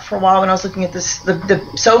from that for a while when I was looking at the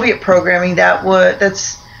Soviet programming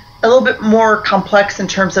that's a little bit more complex in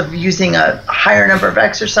terms of using a higher number of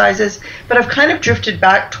exercises. But I've kind of drifted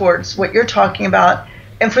back towards what you're talking about,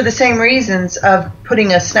 and for the same reasons of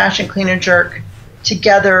putting a snatch and clean and jerk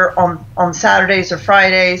together on Saturdays or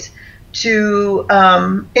Fridays, to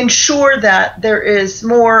ensure that there is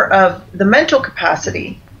more of the mental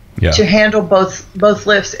capacity to handle both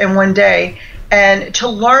lifts in one day, and to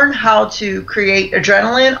learn how to create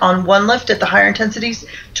adrenaline on one lift at the higher intensities,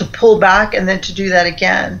 to pull back and then to do that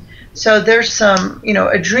again. So there's some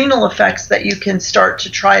adrenal effects that you can start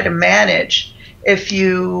to try to manage if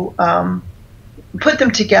you put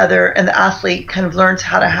them together, and the athlete kind of learns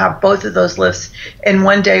how to have both of those lifts in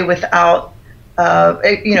one day without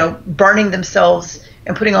burning themselves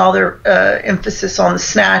and putting all their emphasis on the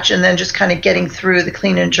snatch, and then just kind of getting through the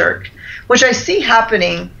clean and jerk, which I see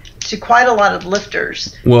happening to quite a lot of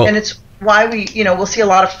lifters. Well, and it's why we'll see a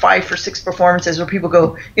lot of 5 or 6 performances where people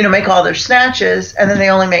go, make all their snatches, and then they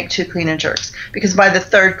only make 2 clean and jerks, because by the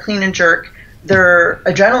 3rd clean and jerk, their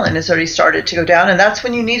adrenaline has already started to go down, and that's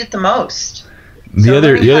when you need it the most. The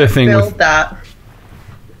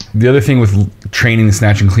other thing with training the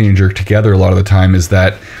snatch and clean and jerk together a lot of the time is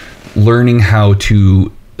that learning how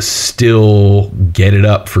to still get it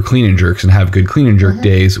up for clean and jerks and have good clean and jerk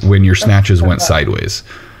days when your snatches went sideways.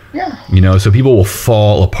 Yeah. So people will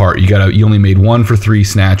fall apart. You only made 1 for 3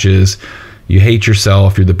 snatches. You hate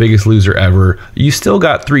yourself. You're the biggest loser ever. You still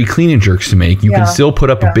got 3 clean and jerks to make. You can still put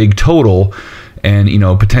up a big total and,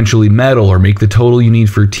 potentially medal or make the total you need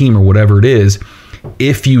for a team or whatever it is,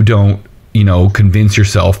 if you don't convince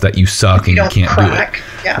yourself that you suck and you can't do it.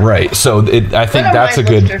 Yeah. Right. So I think that's a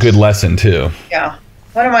good lesson too. Yeah.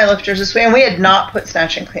 One of my lifters this week, and we had not put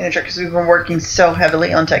snatch and clean and jerk because we've been working so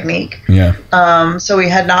heavily on technique. Yeah. So we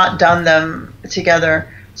had not done them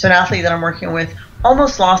together. So an athlete that I'm working with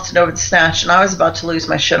almost lost it over the snatch, and I was about to lose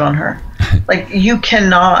my shit on her. Like, you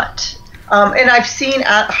cannot. And I've seen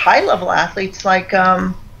at high level athletes like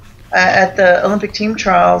at the Olympic team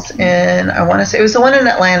trials, and I want to say it was the one in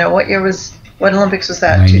Atlanta. What Olympics was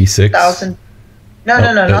that? 96. 2000. No,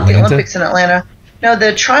 not the Olympics in Atlanta. No,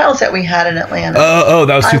 the trials that we had in Atlanta. Oh,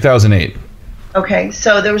 that was 2008. Okay,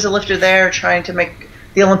 so there was a lifter there trying to make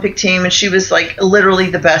the Olympic team, and she was like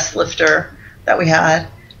literally the best lifter that we had,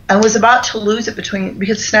 and was about to lose it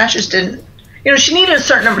because snatches didn't. She needed a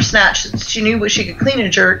certain number of snatches. She knew what she could clean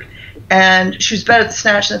and jerk, and she was better at the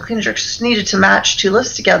snatch and the clean and jerk. She just needed to match 2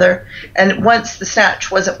 lifts together. And once the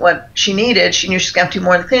snatch wasn't what she needed, she knew she was going to have to do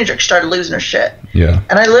more in the clean and jerk. She started losing her shit. Yeah.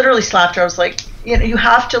 And I literally slapped her. I was like, you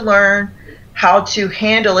have to learn how to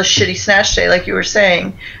handle a shitty snatch day, like you were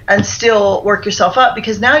saying, and still work yourself up,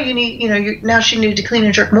 because now you need, now she needed to clean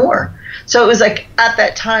and jerk more. So it was like at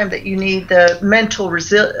that time that you need the mental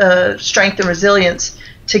strength and resilience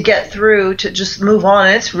to get through, to just move on.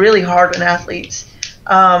 And it's really hard when athletes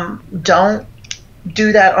don't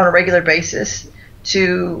do that on a regular basis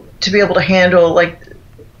to be able to handle, like,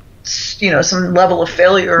 some level of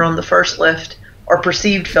failure on the first lift, or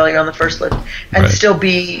perceived failure on the first lift, and still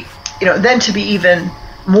be, then to be even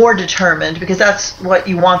more determined, because that's what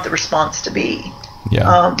you want the response to be.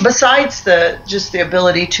 Yeah. Besides the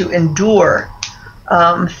ability to endure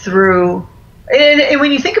through, and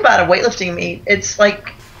when you think about a weightlifting meet, it's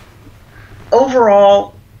like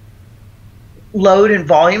overall load and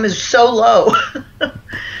volume is so low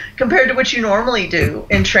compared to what you normally do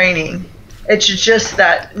in training. It's just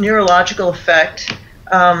that neurological effect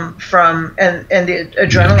from and the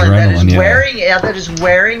adrenaline that is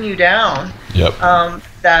wearing you down. Yep.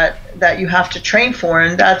 That you have to train for,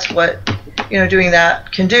 and that's what doing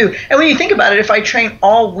that can do. And when you think about it, if I train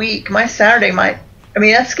all week, my Saturday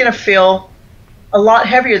that's going to feel a lot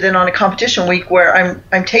heavier than on a competition week where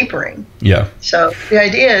I'm tapering. Yeah. So the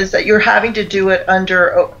idea is that you're having to do it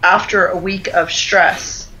after a week of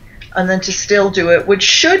stress, and then to still do it, which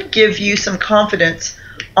should give you some confidence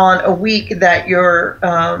on a week that you're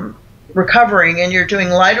recovering and you're doing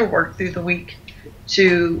lighter work through the week,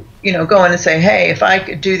 to go in and say, hey, if I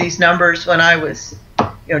could do these numbers when I was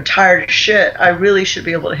tired as shit, I really should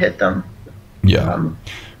be able to hit them. Yeah.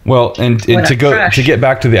 Well, and to get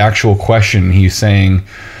back to the actual question, he's saying,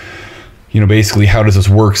 basically, how does this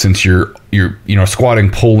work, since you're squatting,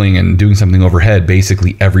 pulling, and doing something overhead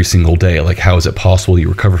basically every single day? Like, how is it possible you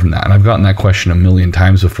recover from that? And I've gotten that question a million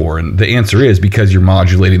times before, and the answer is because you're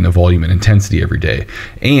modulating the volume and intensity every day,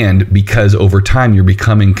 and because over time you're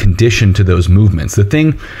becoming conditioned to those movements. The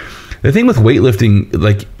thing with weightlifting,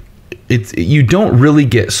 like, you don't really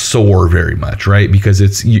get sore very much, right? Because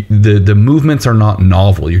the movements are not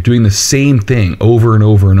novel. You're doing the same thing over and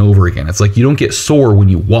over and over again. It's like you don't get sore when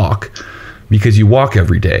you walk, because you walk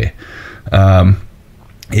every day.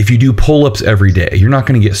 If you do pull-ups every day, you're not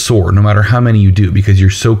going to get sore no matter how many you do, because you're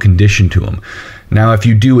so conditioned to them. Now, if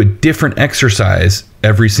you do a different exercise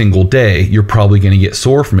every single day, you're probably going to get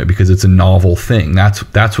sore from it, because it's a novel thing.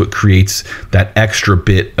 That's what creates that extra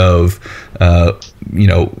bit of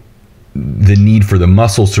the need for the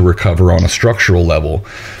muscles to recover on a structural level.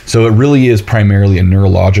 So it really is primarily a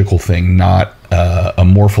neurological thing, not a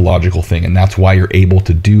morphological thing, and that's why you're able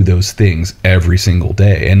to do those things every single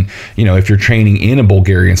day. And if you're training in a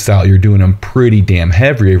Bulgarian style, you're doing them pretty damn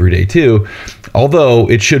heavy every day too. Although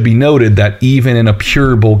it should be noted that even in a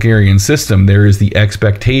pure Bulgarian system, there is the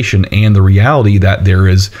expectation and the reality that there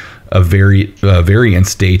is a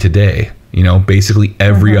variance day to day. Basically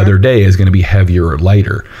every other day is going to be heavier or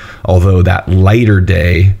lighter, although that lighter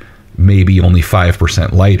day may be only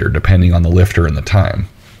 5% lighter depending on the lifter and the time.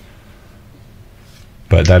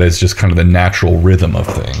 But that is just kind of the natural rhythm of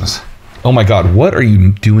things. Oh my God, what are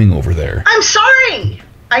you doing over there? I'm sorry.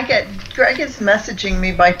 Greg is messaging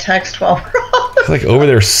me by text while we're on. It's like over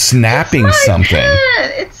there snapping something.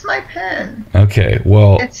 It's my pen. Okay,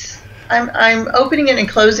 well. I'm opening it and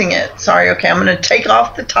closing it. Sorry, okay. I'm going to take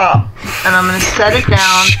off the top, and I'm going to set it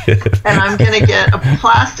down, and I'm going to get a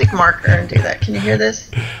plastic marker and do that. Can you hear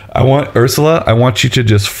this? Ursula, I want you to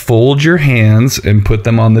just fold your hands and put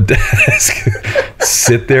them on the desk.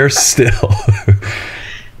 Sit there still.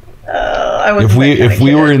 If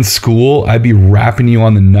we were in school, I'd be rapping you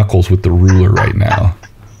on the knuckles with the ruler right now.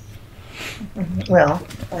 Well,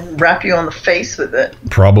 I'd wrap you on the face with it.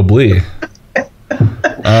 Probably.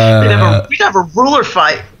 We'd have a ruler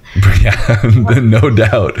fight. Yeah, no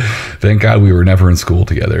doubt. Thank God we were never in school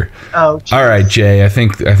together. Oh, geez. All right, Jay. I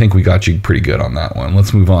think we got you pretty good on that one.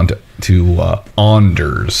 Let's move on to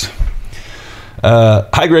Anders.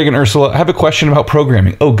 Hi, Greg and Ursula. I have a question about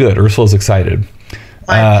programming. Oh, good. Ursula's excited.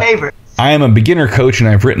 My favorite. I am a beginner coach, and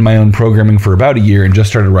I've written my own programming for about a year and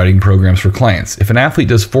just started writing programs for clients. If an athlete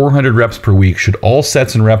does 400 reps per week, should all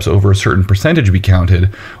sets and reps over a certain percentage be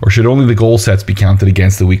counted, or should only the goal sets be counted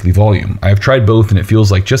against the weekly volume? I have tried both, and it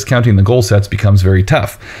feels like just counting the goal sets becomes very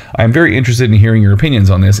tough. I am very interested in hearing your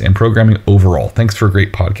opinions on this and programming overall. Thanks for a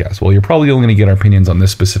great podcast. Well, you're probably only going to get our opinions on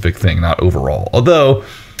this specific thing, not overall. Although,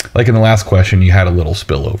 like in the last question, you had a little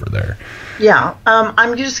spillover there. Yeah,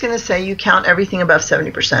 I'm just going to say you count everything above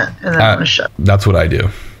 70%, and then I'm going to shut. That's what I do.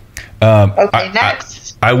 Okay,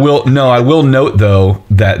 next. I will note though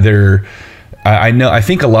that I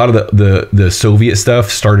think a lot of the Soviet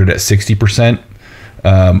stuff started at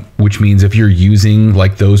 60%, which means if you're using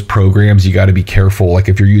like those programs, you got to be careful. Like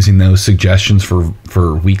if you're using those suggestions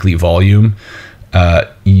for weekly volume,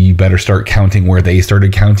 you better start counting where they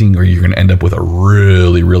started counting, or you're going to end up with a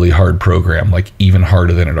really, really hard program, like even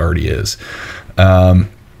harder than it already is.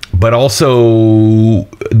 But also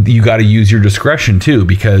you got to use your discretion too,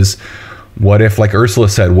 because what if, like Ursula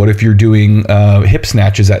said, what if you're doing hip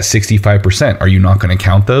snatches at 65%? Are you not going to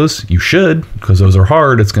count those? You should, because those are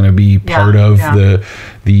hard. It's going to be part of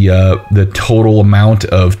the total amount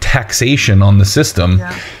of taxation on the system.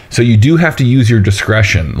 Yeah. So you do have to use your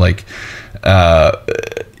discretion. Like,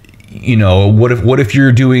 what if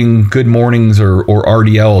you're doing good mornings or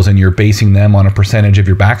RDLs and you're basing them on a percentage of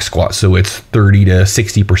your back squat, so it's 30 to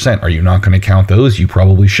 60%? Are you not going to count those? You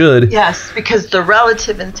probably should. Yes, because the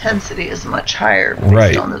relative intensity is much higher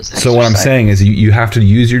based on those exercises. So what I'm saying is you have to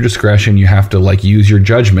use your discretion. You have to like use your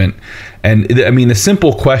judgment. And I mean, the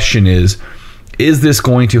simple question is this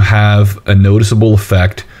going to have a noticeable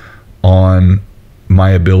effect on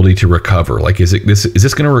my ability to recover? Like, is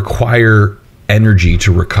this going to require energy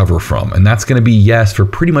to recover from? And that's going to be yes for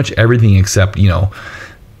pretty much everything except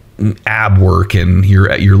ab work and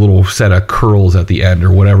your little set of curls at the end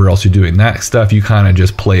or whatever else you're doing. That stuff you kind of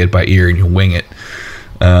just play it by ear and you wing it,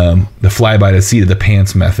 the fly by the seat of the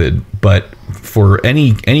pants method. But for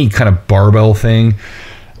any kind of barbell thing,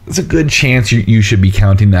 it's a good chance you should be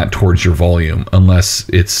counting that towards your volume, unless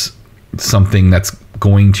it's something that's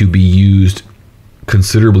going to be used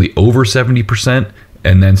considerably over 70%,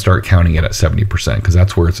 and then start counting it at 70%, because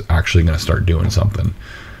that's where it's actually going to start doing something.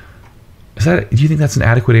 Do you think that's an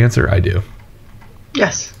adequate answer? I do.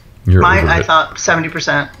 Yes. I thought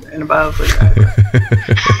 70% and above was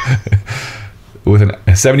with a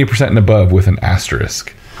 70% and above with an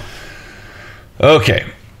asterisk.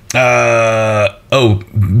 Okay.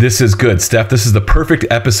 This is good, Steph. This is the perfect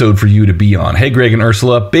episode for you to be on. Hey, Greg and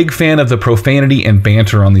Ursula, big fan of the profanity and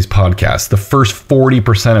banter on these podcasts. The first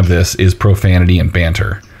 40% of this is profanity and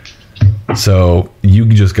banter. So you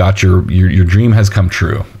just got your dream has come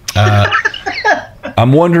true.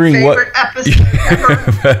 I'm wondering favorite episode ever.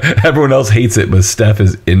 Everyone else hates it, but Steph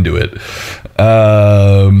is into it.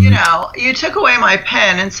 You took away my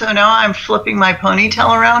pen, and so now I'm flipping my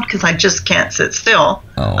ponytail around because I just can't sit still,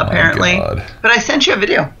 apparently. My God. But I sent you a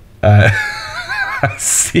video. I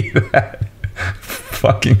see that.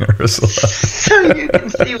 Fucking Ursula. So you can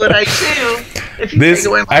see what I do if you take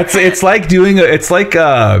away my pen. It's like doing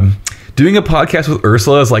a podcast with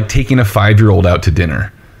Ursula is like taking a 5-year-old out to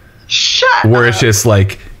dinner. Shut Where up. It's just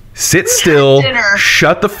like, sit still,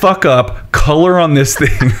 shut the fuck up, color on this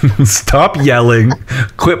thing, stop yelling,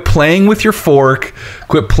 quit playing with your fork,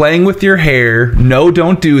 quit playing with your hair. No,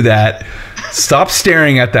 don't do that. Stop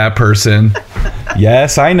staring at that person.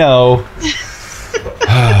 Yes, I know.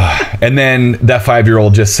 And then that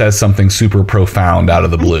 5-year-old just says something super profound out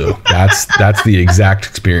of the blue. That's the exact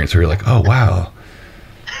experience where you're like, oh, wow.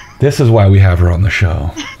 This is why we have her on the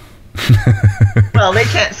show. Well, they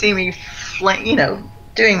can't see me,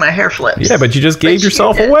 doing my hair flips. Yeah, but you just gave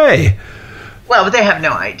yourself away. Well, but they have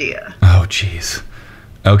no idea. Oh, jeez.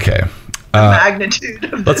 Okay. The magnitude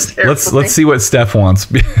of this hair flipping. Let's see what Steph wants.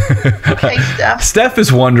 Okay, Steph. Steph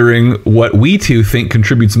is wondering what we two think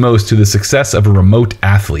contributes most to the success of a remote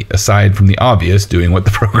athlete, aside from the obvious, doing what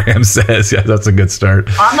the program says. Yeah, that's a good start.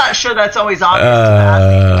 I'm not sure that's always obvious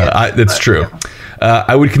to athletes. That's true. Yeah.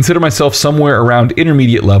 I would consider myself somewhere around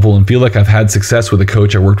intermediate level and feel like I've had success with a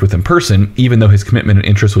coach I worked with in person, even though his commitment and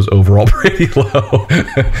interest was overall pretty low.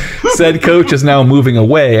 Said coach is now moving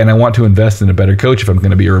away, and I want to invest in a better coach if I'm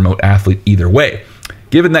going to be a remote athlete either way.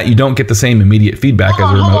 Given that you don't get the same immediate feedback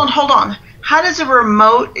as a remote... Hold on. How does a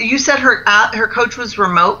remote... You said her coach was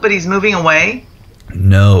remote, but he's moving away?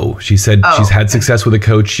 No, she said she's had success with a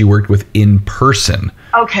coach she worked with in person.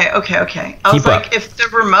 Okay. I was like, if they're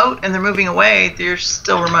remote and they're moving away, they're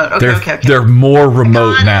still remote. Okay. They're more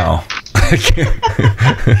remote now.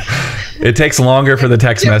 It takes longer for the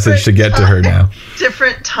text message to get to her now.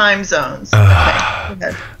 Different time zones. Okay, go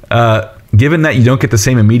ahead. Given that you don't get the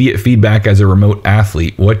same immediate feedback as a remote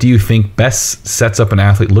athlete, what do you think best sets up an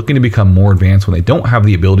athlete looking to become more advanced when they don't have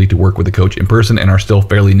the ability to work with a coach in person and are still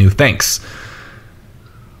fairly new? Thanks.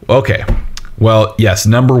 Okay. Well, yes,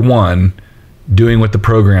 number one, doing what the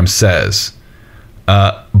program says.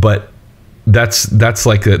 But that's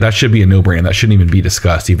like that should be a no-brainer. That shouldn't even be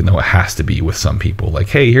discussed, even though it has to be with some people. Like,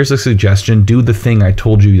 hey, here's a suggestion. Do the thing I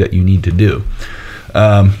told you that you need to do.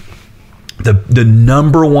 the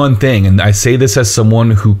number one thing, and I say this as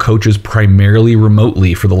someone who coaches primarily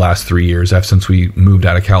remotely for the last 3 years, since we moved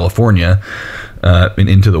out of California and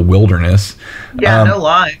into the wilderness. Yeah, no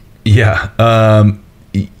lie. Yeah.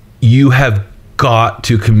 You have got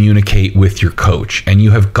to communicate with your coach, and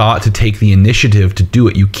you have got to take the initiative to do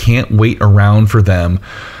it. You can't wait around for them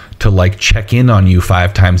to like check in on you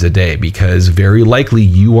 5 times a day, because very likely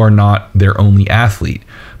you are not their only athlete,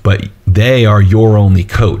 but they are your only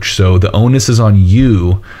coach. So the onus is on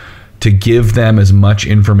you to give them as much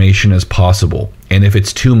information as possible. And if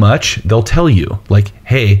it's too much, they'll tell you, like,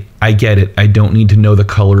 hey, I get it. I don't need to know the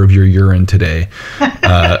color of your urine today.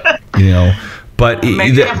 But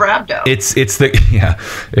it's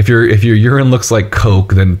if your urine looks like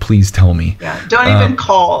Coke, then please tell me. Yeah, don't even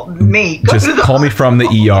call me. Just call me from the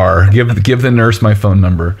ER. Give the nurse my phone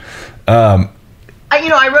number. I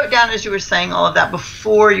wrote down, as you were saying all of that,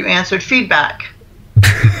 before you answered, feedback,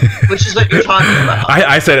 which is what you're talking about.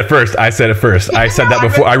 I said it first. I said that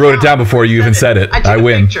before. I wrote it down before you even said it. I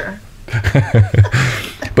win.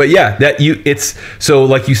 But yeah, so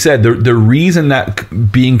like you said, the reason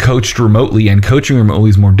that being coached remotely and coaching remotely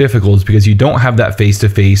is more difficult is because you don't have that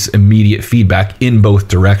face-to-face immediate feedback in both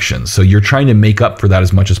directions. So you're trying to make up for that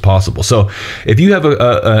as much as possible. So if you have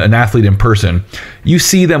an athlete in person, you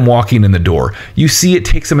see them walking in the door. You see it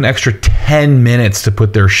takes them an extra 10 minutes to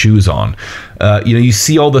put their shoes on. You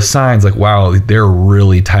see all the signs like, wow, they're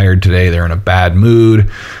really tired today. They're in a bad mood.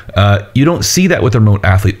 You don't see that with a remote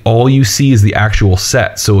athlete. All you see is the actual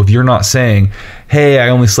set. So if you're not saying, hey, I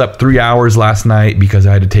only slept 3 hours last night because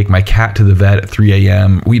I had to take my cat to the vet at 3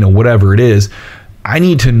 a.m., whatever it is, I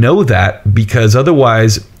need to know that, because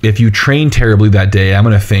otherwise, if you train terribly that day, I'm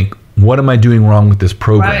going to think, what am I doing wrong with this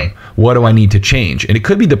program? Right. What do I need to change? And it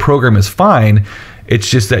could be the program is fine. It's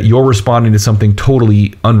just that you're responding to something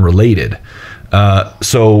totally unrelated.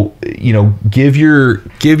 So give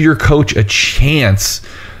your coach a chance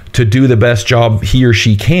to do the best job he or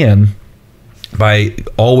she can by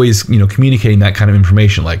always, communicating that kind of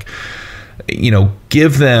information. Like,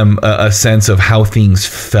 give them a sense of how things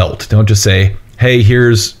felt. Don't just say, hey,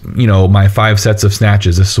 here's, my 5 sets of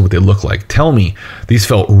snatches. This is what they look like. Tell me, these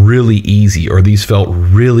felt really easy, or these felt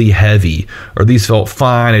really heavy, or these felt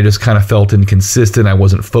fine. I just kind of felt inconsistent. I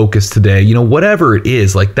wasn't focused today. Whatever it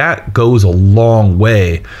is, like, that goes a long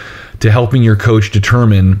way to helping your coach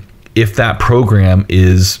determine if that program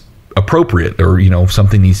is appropriate, or,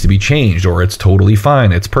 something needs to be changed, or it's totally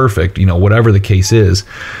fine. It's perfect, whatever the case is.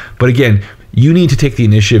 But again, you need to take the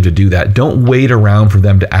initiative to do that. Don't wait around for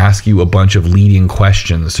them to ask you a bunch of leading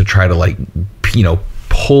questions to try to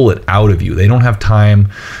pull it out of you. They don't have time.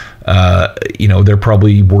 They're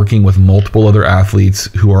probably working with multiple other athletes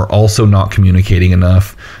who are also not communicating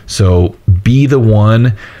enough. So be the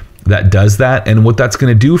one that does that. And what that's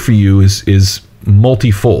going to do for you is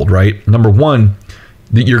multifold, right? Number one,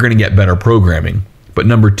 that you're going to get better programming. But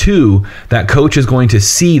number two, that coach is going to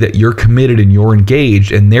see that you're committed and you're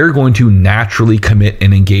engaged, and they're going to naturally commit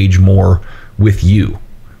and engage more with you,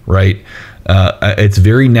 right? It's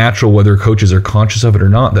very natural, whether coaches are conscious of it or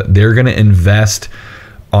not, that they're going to invest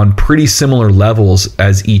on pretty similar levels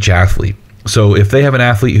as each athlete. So if they have an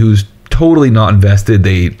athlete who's totally not invested,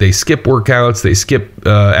 they skip workouts, they skip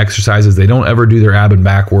exercises, they don't ever do their ab and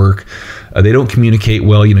back work, they don't communicate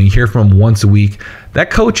well, you hear from them once a week, that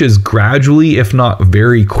coach is gradually, if not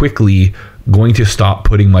very quickly, going to stop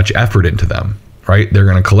putting much effort into them, right? They're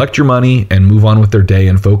going to collect your money and move on with their day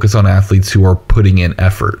and focus on athletes who are putting in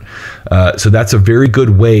effort. So that's a very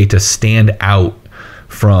good way to stand out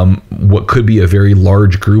from what could be a very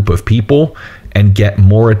large group of people and get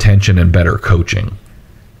more attention and better coaching.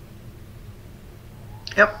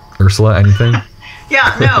 Yep. Ursula, anything?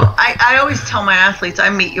 Yeah, no, I always tell my athletes, I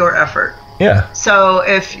meet your effort. Yeah. So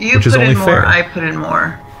if you put in more, fair. I put in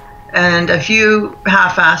more. And if you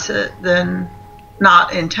half-ass it, then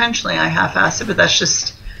not intentionally I half-ass it, but that's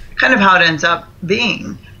just kind of how it ends up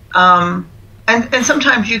being. And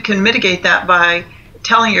sometimes you can mitigate that by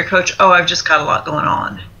telling your coach, oh, I've just got a lot going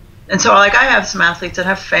on. And so like I have some athletes that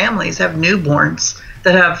have families, have newborns,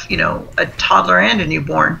 that have, a toddler and a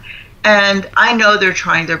newborn. And I know they're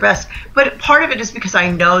trying their best. But part of it is because I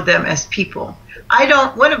know them as people.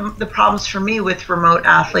 One of the problems for me with remote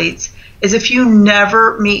athletes is if you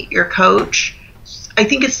never meet your coach, I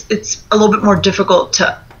think it's a little bit more difficult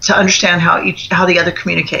to understand how the other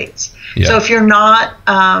communicates. Yeah. So if you're not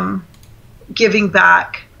giving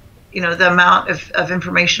back, the amount of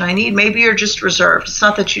information I need, maybe you're just reserved. It's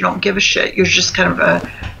not that you don't give a shit. You're just kind of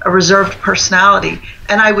a reserved personality.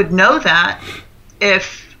 And I would know that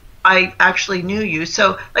if I actually knew you.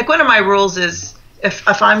 So like one of my rules is,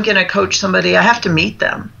 if I'm going to coach somebody, I have to meet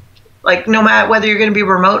them. like no matter whether you're going to be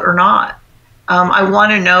remote or not. I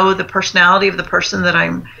want to know the personality of the person that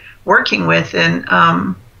I'm working with, and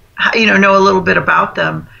know a little bit about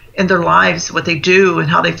them in their lives, what they do and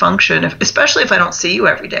how they function, especially if I don't see you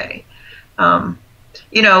every day.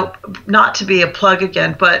 Not to be a plug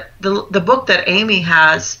again, but the book that Amy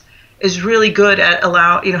has is really good at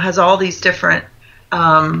has all these different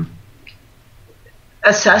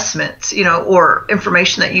assessments, or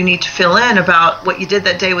information that you need to fill in about what you did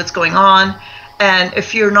that day, what's going on. And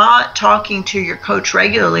if you're not talking to your coach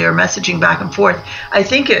regularly or messaging back and forth, I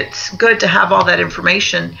think it's good to have all that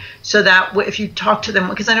information so that if you talk to them,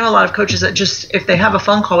 because I know a lot of coaches that just, if they have a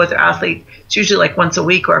phone call with their athlete, it's usually like once a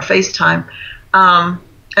week or a FaceTime. And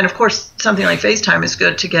of course, something like FaceTime is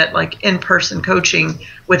good to get like in-person coaching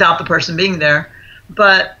without the person being there.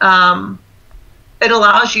 But it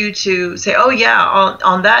allows you to say, oh yeah,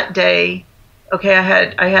 on that day, okay, I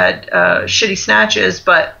had shitty snatches,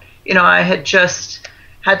 but I had just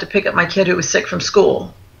had to pick up my kid who was sick from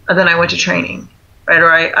school, and then I went to training, right? Or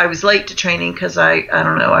I was late to training because I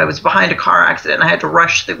don't know, I was behind a car accident and I had to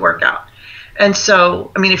rush the workout. And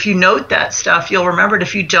so, if you note that stuff, you'll remember it.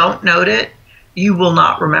 If you don't note it, you will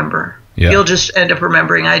not remember. Yeah. You'll just end up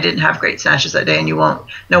remembering I didn't have great snatches that day, and you won't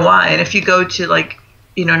know why. And if you go to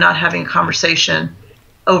not having a conversation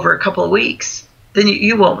over a couple of weeks, then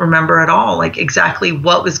you won't remember at all, like exactly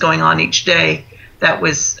what was going on each day that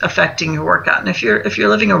was affecting your workout. And if you're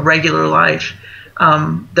living a regular life,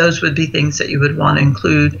 those would be things that you would want to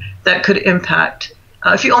include that could impact.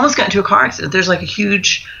 If you almost got into a car accident, there's like a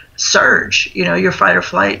huge surge. Your fight or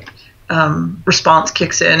flight response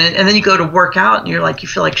kicks in, and then you go to work out and you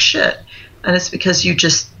feel like shit, and it's because you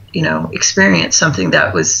just experienced something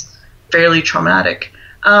that was fairly traumatic.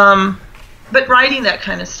 But writing that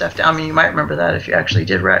kind of stuff down, you might remember that if you actually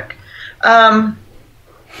did wreck.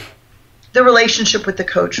 The relationship with the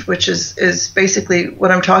coach, which is basically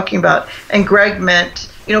what I'm talking about. And Greg meant,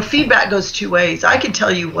 feedback goes two ways. I can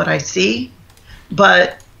tell you what I see,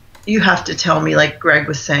 but you have to tell me, like Greg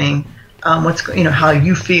was saying, how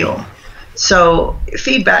you feel. So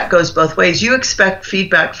feedback goes both ways. You expect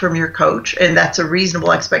feedback from your coach, and that's a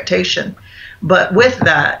reasonable expectation. But with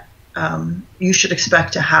that, you should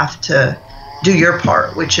expect to have to do your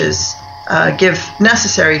part, which is give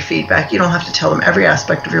necessary feedback. You don't have to tell them every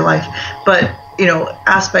aspect of your life, but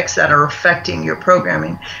aspects that are affecting your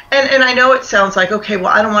programming. And I know it sounds like, okay, well,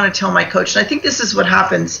 I don't want to tell my coach. And I think this is what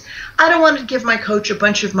happens. I don't want to give my coach a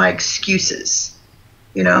bunch of my excuses,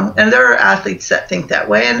 and there are athletes that think that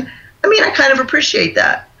way. And I kind of appreciate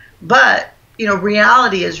that, but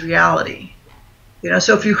reality is reality.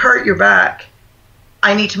 So if you hurt your back,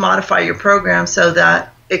 I need to modify your program so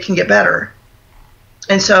that it can get better.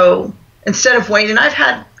 And so instead of waiting, and I've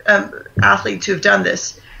had athletes who have done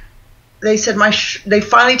this. They said they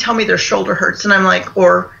finally tell me their shoulder hurts, and I'm like,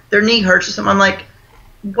 or their knee hurts or something. I'm like,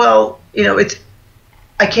 well,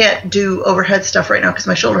 I can't do overhead stuff right now because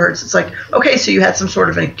my shoulder hurts. It's like, okay, so you had some sort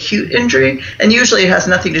of an acute injury, and usually it has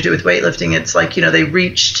nothing to do with weightlifting. It's like, they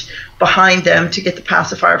reached behind them to get the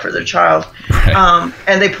pacifier for their child, right.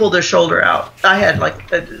 And they pulled their shoulder out. I had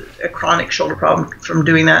like a chronic shoulder problem from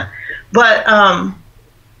doing that, but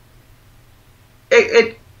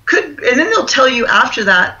it could, and then they'll tell you after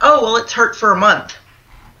that, oh, well, it's hurt for a month.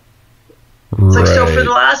 It's like, so for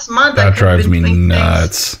the last month, that drives me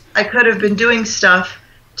nuts. I could have been doing stuff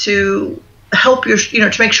to help your,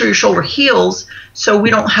 to make sure your shoulder heals, so we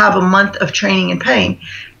don't have a month of training and pain.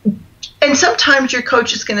 And sometimes your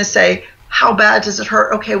coach is going to say, how bad does it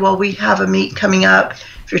hurt? Okay, well, we have a meet coming up.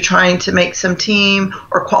 If you're trying to make some team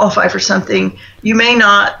or qualify for something, you may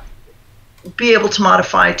not be able to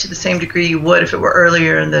modify to the same degree you would if it were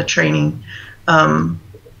earlier in the training.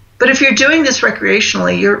 But if you're doing this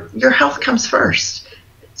recreationally, your health comes first.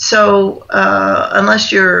 So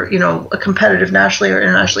unless you're, a competitive nationally or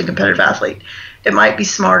internationally competitive athlete, it might be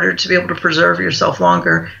smarter to be able to preserve yourself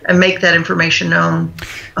longer and make that information known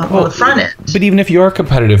on the front end. But even if you are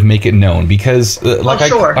competitive, make it known, because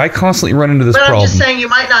sure. I constantly run into this problem. But I'm just saying, you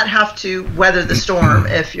might not have to weather the storm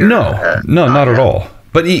if you're... No, not at all.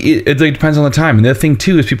 But it depends on the time. And the other thing,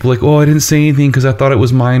 too, is people are like, oh, I didn't say anything because I thought it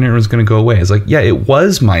was minor and it was going to go away. It's like, yeah, it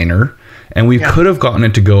was minor. And we could have gotten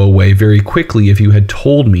it to go away very quickly if you had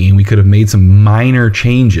told me, and we could have made some minor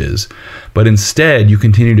changes. But instead, you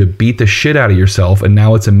continue to beat the shit out of yourself, and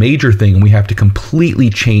now it's a major thing, and we have to completely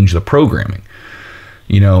change the programming.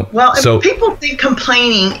 Well, so people think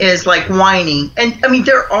complaining is like whining. And,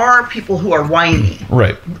 there are people who are whiny.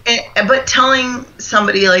 Right. But telling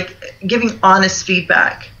somebody, giving honest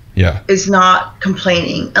feedback is not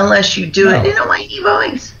complaining unless you do it in a whiny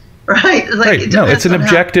voice. right? Right. No, it's an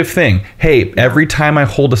objective thing. Hey, every time I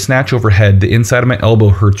hold a snatch overhead, the inside of my elbow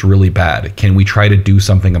hurts really bad. Can we try to do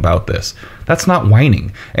something about this? That's not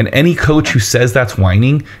whining. And any coach who says that's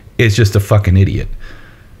whining is just a fucking idiot.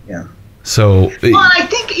 Yeah. So, well, I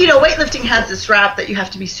think, weightlifting has this rap that you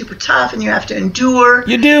have to be super tough and you have to endure.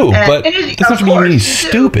 You do, but it doesn't mean you're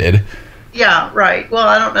stupid. Yeah, right. Well,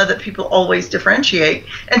 I don't know that people always differentiate.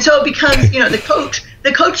 And so it becomes,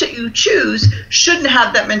 the coach that you choose shouldn't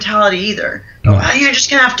have that mentality either. No. You're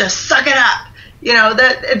just going to have to suck it up.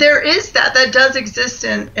 That there is that does exist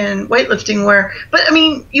in weightlifting but I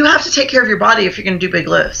mean, you have to take care of your body if you're going to do big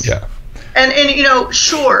lifts. Yeah. And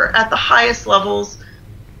sure, at the highest levels,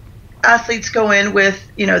 athletes go in with,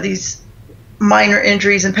 these minor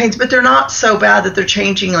injuries and pains, but they're not so bad that they're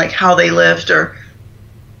changing like how they lift, or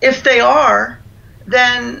if they are,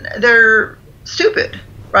 then they're stupid,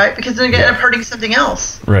 right? Because they're going to end up hurting something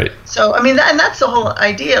else. Right. So, I mean, and that's the whole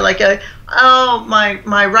idea. Like,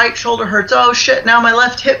 my right shoulder hurts. Oh, shit, now my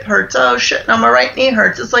left hip hurts. Oh, shit, now my right knee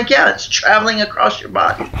hurts. It's like, yeah, it's traveling across your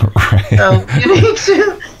body. Right. So you need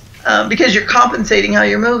to, because you're compensating how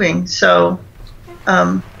you're moving. So,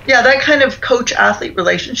 yeah, that kind of coach-athlete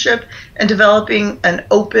relationship and developing an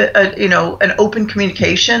open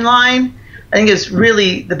communication line, I think is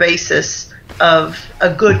really the basis of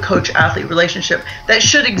a good coach-athlete relationship that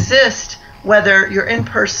should exist whether you're in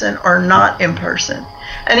person or not in person.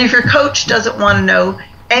 And if your coach doesn't want to know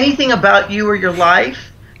anything about you or your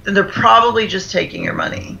life, then they're probably just taking your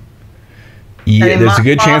money. Yeah, there's a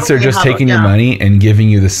good chance they're just taking your money and giving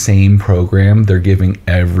you the same program they're giving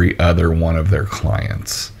every other one of their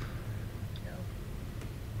clients.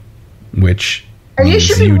 Which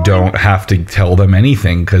means you don't have to tell them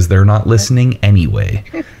anything because they're not listening anyway.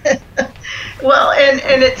 Well,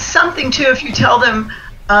 and it's something too if you tell them,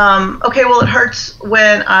 okay, well, it hurts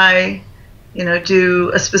when I,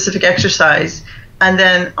 do a specific exercise, and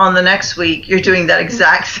then on the next week you're doing that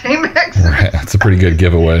exact same exercise. Right, that's a pretty good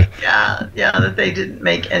giveaway. Yeah, that they didn't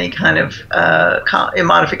make any kind of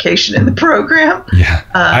modification in the program. Yeah,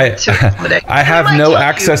 I have no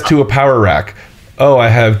access to a power rack. Oh, I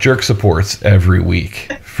have jerk supports every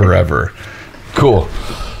week forever. Cool.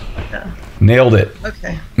 Yeah. Nailed it.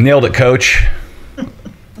 Okay. Nailed it, coach.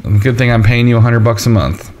 Good thing I'm paying you $100 a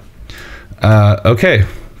month. Okay,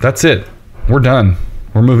 that's it. We're done.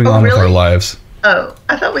 We're moving on with our lives. Oh,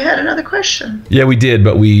 I thought we had another question. Yeah, we did,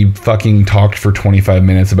 but we fucking talked for 25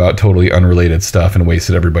 minutes about totally unrelated stuff and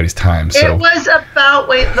wasted everybody's time. So. It was about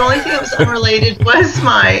the only thing that was unrelated was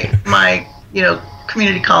my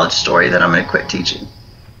community college story that I'm going to quit teaching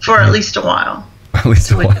for at least a while. At least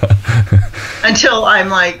a while. Until I'm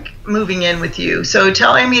moving in with you. So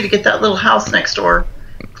tell Amy to get that little house next door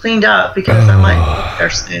cleaned up because I might move there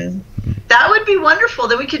soon. That would be wonderful.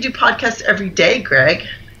 Then we could do podcasts every day, Greg.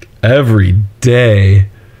 Every day?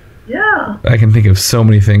 Yeah. I can think of so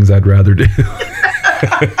many things I'd rather do. Oh,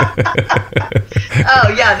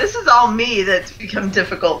 yeah. This is all me that's become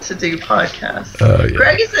difficult to do podcasts. Oh, yeah.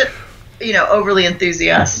 Greg isn't, overly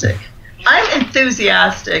enthusiastic. I'm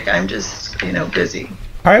enthusiastic. I'm just, busy.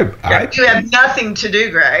 You have nothing to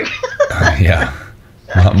do, Greg. Yeah.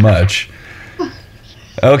 Not much.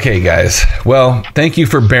 Okay, guys. Well, thank you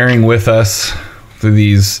for bearing with us through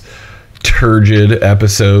these turgid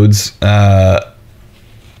episodes. Did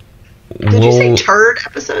you say turd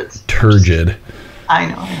episodes? Turgid. I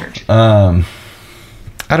know, I heard you.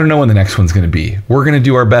 I don't know when the next one's going to be. We're going to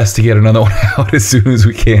do our best to get another one out as soon as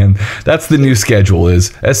we can. That's the new schedule,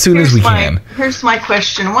 is as soon as we can. Here's my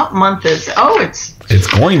question. What month is it? Oh, it's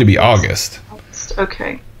going to be August.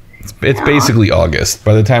 Okay. It's basically August.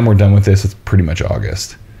 By the time we're done with this, it's pretty much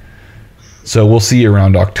August. So we'll see you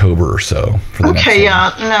around October or so for the next one.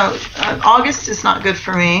 No, August is not good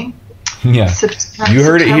for me. Yeah, you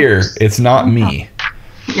heard it here. It's not me.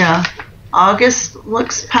 Yeah, August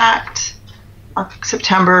looks packed.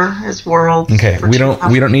 September is world. Okay, we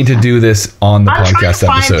don't need to do this on the podcast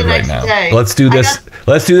episode right now. Let's do this.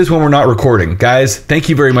 Let's do this when we're not recording. Guys, thank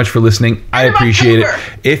you very much for listening. I appreciate it.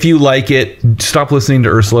 If you like it, stop listening to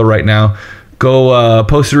Ursula right now. Go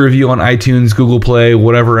post a review on iTunes, Google Play,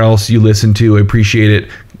 whatever else you listen to. I appreciate it.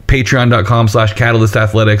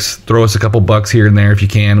 Patreon.com/CatalystAthletics. Throw us a couple bucks here and there if you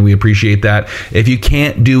can. We appreciate that. If you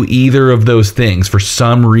can't do either of those things for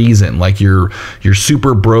some reason, like you're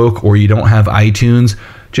super broke or you don't have iTunes,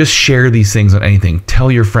 just share these things on anything.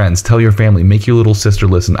 Tell your friends, tell your family, make your little sister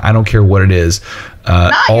listen. I don't care what it is.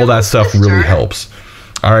 All that stuff really helps.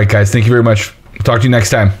 All right, guys. Thank you very much. We'll talk to you next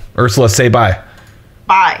time. Ursula, say bye.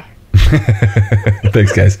 Bye.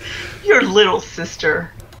 Thanks, guys. Your little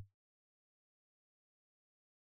sister.